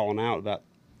up falling out about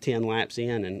 10 laps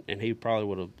in, and he probably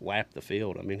would have lapped the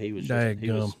field. I mean, he was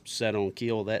set on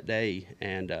kill that day,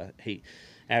 and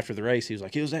after the race, he was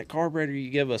like, "It was that carburetor you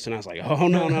give us," and I was like, "Oh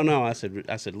no!" I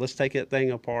said, "Let's take that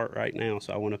thing apart right now."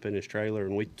 So I went up in his trailer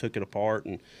and we took it apart,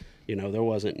 and there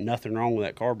wasn't nothing wrong with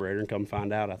that carburetor, and come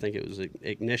find out, I think it was an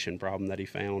ignition problem that he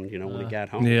found, when he got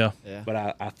home. Yeah.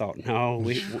 But I thought, no,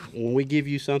 when we give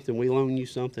you something, we loan you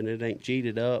something, it ain't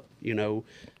cheated up, and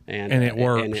it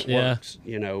works. And it works,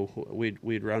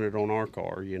 we'd run it on our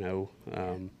car,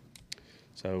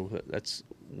 so that's,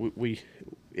 we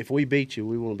if we beat you,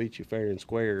 we want to beat you fair and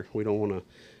square. We don't want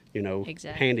to,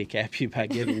 Exactly. handicap you by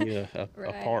giving you a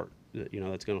Right. part that,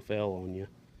 that's going to fail on you.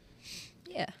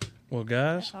 Yeah. Well,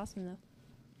 guys, That's awesome, though.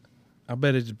 I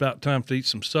bet it's about time to eat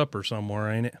some supper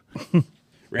somewhere, ain't it?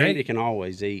 Randy can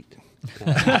always eat.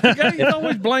 He's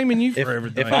always blaming you for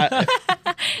everything.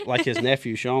 like his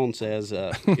nephew Sean says,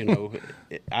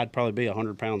 I'd probably be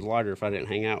 100 pounds lighter if I didn't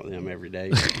hang out with him every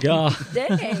day. God,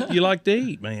 Dang. You like to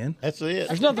eat, man. That's it.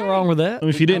 there's nothing wrong with that. I mean,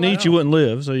 if you didn't eat, you wouldn't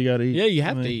live. So you got to eat. Yeah, you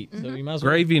have I to mean, eat. So you might as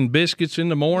well. Gravy and biscuits in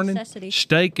the morning, Necessity.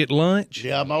 steak at lunch.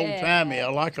 Yeah, I'm old timey. I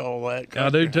like all that. I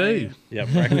do too. Yeah,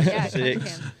 breakfast Yeah, at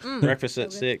 6, country breakfast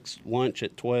at 6, lunch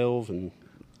at 12, and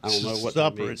I don't know what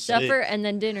time Supper it at is. Supper and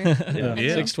then dinner. Yeah.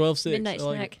 Yeah. 6, 12, 6. Midnight I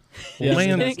like snack. it. Yeah,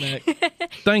 Man. midnight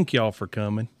snack. Thank y'all for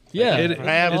coming. Yeah.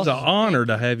 It's an honor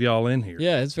to have y'all in here.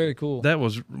 Yeah, it's very cool. That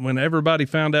was when everybody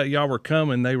found out y'all were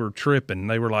coming, they were tripping.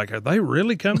 They were like, "Are they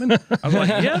really coming?" I was like,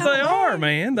 "Yeah, they are,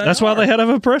 man. That's why they had to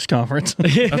have a press conference.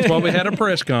 That's why we had a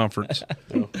press conference."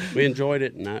 So we enjoyed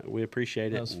it, and we appreciate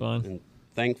it. That was fun. And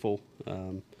thankful,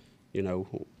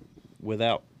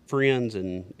 without friends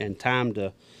and time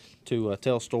to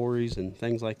tell stories and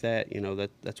things like that,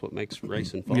 that's what makes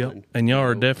racing fun. Yep. And y'all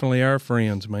are definitely our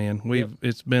friends, man.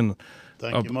 It's been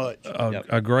Thank you much.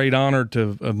 a great honor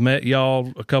to have met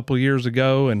y'all a couple of years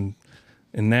ago, and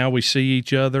now we see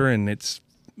each other, and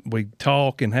we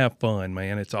talk and have fun,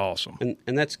 man. It's awesome.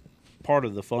 And that's part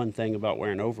of the fun thing about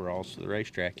wearing overalls to the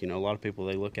racetrack. A lot of people,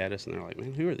 they look at us and they're like,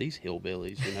 man, who are these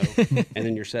hillbillies, and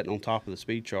then you're sitting on top of the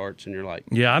speed charts and you're like,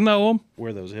 Yeah, I know them.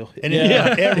 we're those hillbillies. And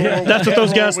everyone- That's what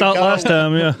those guys thought last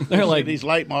time. Yeah. They're like, these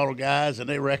late model guys, and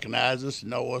they recognize us,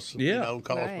 know us, Yeah.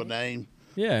 call us by Right. name.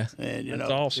 yeah. And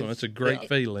It's awesome. It's a great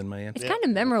feeling, man. It's kind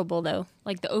of memorable though,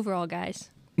 like the overall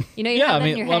guys. You Yeah, have I that in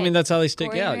mean, your well, I head. mean that's how they stick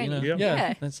Cory out, and Randy. Yeah.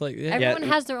 Yeah. That's like, yeah. Everyone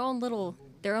has their own thing.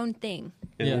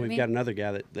 And Yeah. then we've got another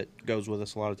guy that goes with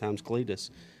us a lot of times, Cletus,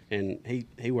 and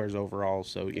he wears overalls.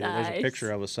 So there's a Nice.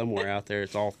 picture of us somewhere out there.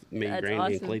 It's all me, That's Randy,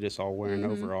 awesome. and Cletus all wearing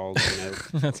overalls.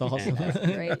 That's awesome.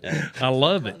 And, Great. I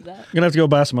love it. Love that. Gonna have to go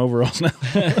buy some overalls now.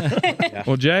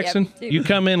 Well, Jackson, Yep, me too. you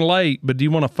come in late, but do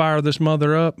you want to fire this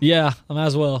mother up? Yeah, I might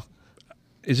as well.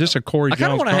 Is this a Cory I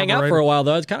kind of Jones want to hang out for a carburetor? while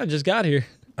though. I kind of just got here.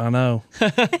 I know.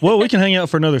 Well, we can hang out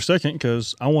for another second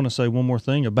because I want to say one more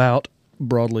thing about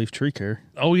broadleaf tree care.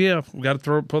 Oh yeah, we got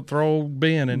to throw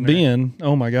Ben in there. Ben,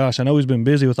 oh my gosh, I know he's been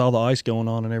busy with all the ice going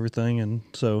on and everything, and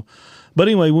so. But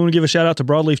anyway, we want to give a shout out to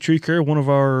Broadleaf Tree Care, one of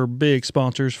our big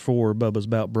sponsors for Bubba's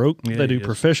Bout Broke. Yeah, they do he is.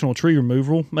 professional tree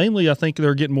removal. Mainly, I think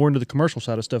they're getting more into the commercial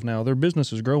side of stuff now. Their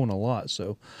business is growing a lot,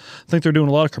 so I think they're doing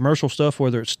a lot of commercial stuff,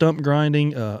 whether it's stump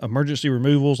grinding, emergency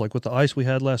removals, like with the ice we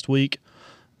had last week.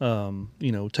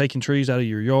 Taking trees out of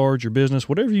your yard, your business,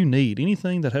 whatever you need,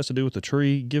 anything that has to do with the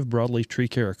tree, give Broadleaf Tree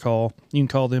Care a call. You can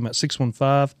call them at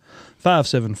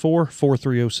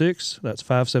 615-574-4306. That's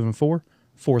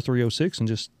 574-4306, and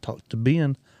just talk to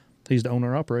Ben. He's the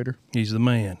owner-operator. He's the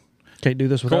man. Can't do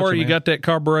this without Cory, you man. got that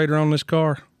carburetor on this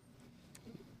car?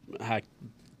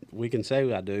 we can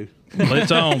say I do. Well,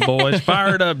 it's on, boys.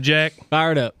 Fire it up, Jack.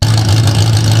 Fired up.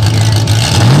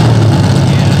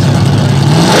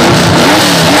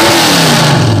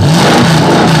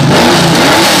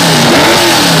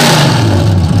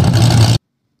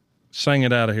 Sing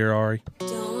it out of here, Ari.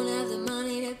 Don't have the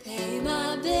money to pay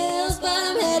my bills, but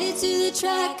I'm headed to the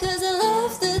track 'cause I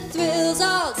love the thrills.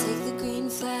 I'll take the green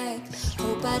flag.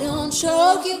 Hope I don't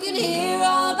choke. You can hear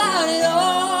all about it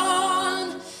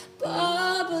on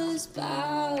Bubba's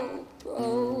Bout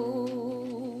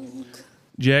Broke.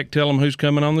 Jack, tell them who's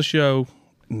coming on the show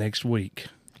next week.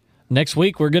 Next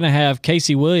week we're gonna have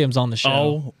Casey Williams on the show.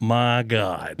 Oh my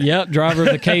God. Yep, driver of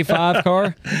the K5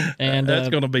 car, and That's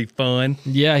going to be fun.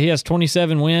 yeah, he has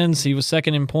 27 wins. He was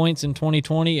second in points in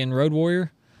 2020 in Road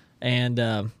Warrior,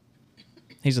 and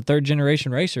he's a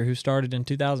third-generation racer who started in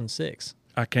 2006.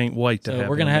 I can't wait to So have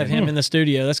we're gonna have him in the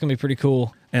studio. That's gonna be pretty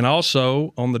cool. And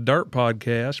also on the Dirt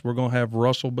podcast, we're going to have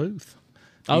Russell Booth.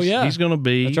 Oh yeah, He's going to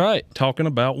be That's right. talking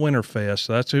about Winterfest.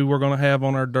 That's who we're going to have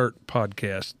on our Dirt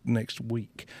podcast next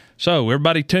week. So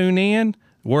everybody tune in.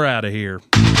 We're out of here.